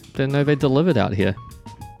 Chipotle. Didn't know they delivered out here.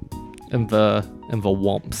 In the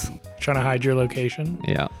Womps. Trying to hide your location.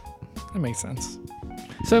 Yeah. That makes sense.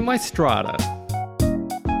 So my strata.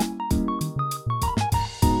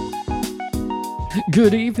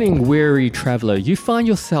 Good evening, weary traveler. You find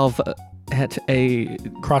yourself at a...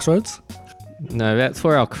 Crossroads? No, that's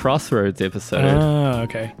for our Crossroads episode. Oh,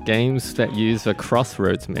 okay. Games that use the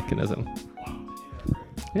Crossroads mechanism.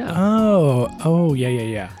 Yeah. Oh,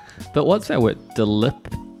 yeah. But what's that word?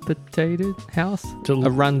 Dilapidated house? A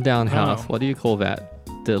rundown house. What do you call that?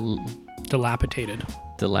 Dilapidated.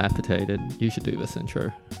 Dilapidated. You should do this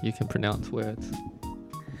intro. You can pronounce words.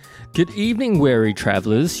 Good evening, weary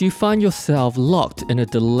travelers. You find yourself locked in a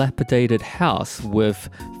dilapidated house with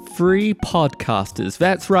 3 podcasters.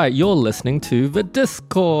 That's right, you're listening to the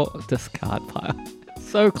Discard Pile.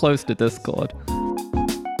 So close to Discord.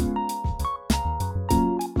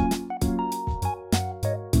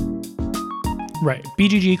 Right.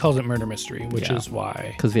 BGG calls it murder mystery, which Yeah. is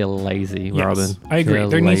why. Because they're lazy, Yes, Robin. I agree. They're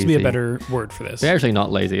There needs to be a lazy. better word for this. They're actually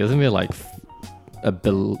not lazy. Isn't there like a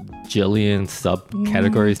bajillion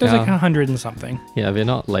subcategories There's now? like 100 and something. Yeah, they're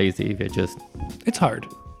not lazy. They're just... It's hard.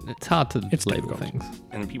 It's hard to It's label difficult. things.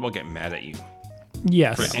 And people get mad at you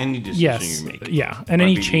Yes. for any decision Yes. you make. Yeah. And on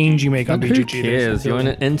any BGG. change you make on But who BGG. cares? You're an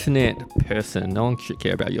internet person. No one should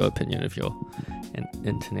care about your opinion if you're an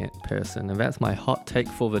internet person. And that's my hot take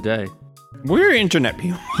for the day. We're internet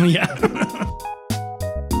people. Yeah.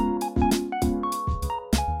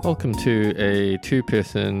 Welcome to a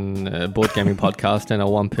 2-person board gaming podcast and a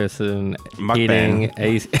 1-person Mukbang. eating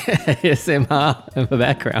ASMR in the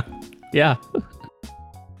background. Yeah.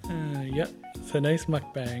 Yep. It's a nice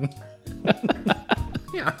mukbang.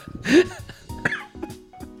 Yeah.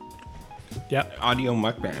 Yep. Audio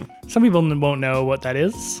mukbang. Some people won't know what that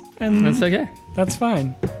is, and That's okay. that's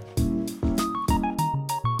fine.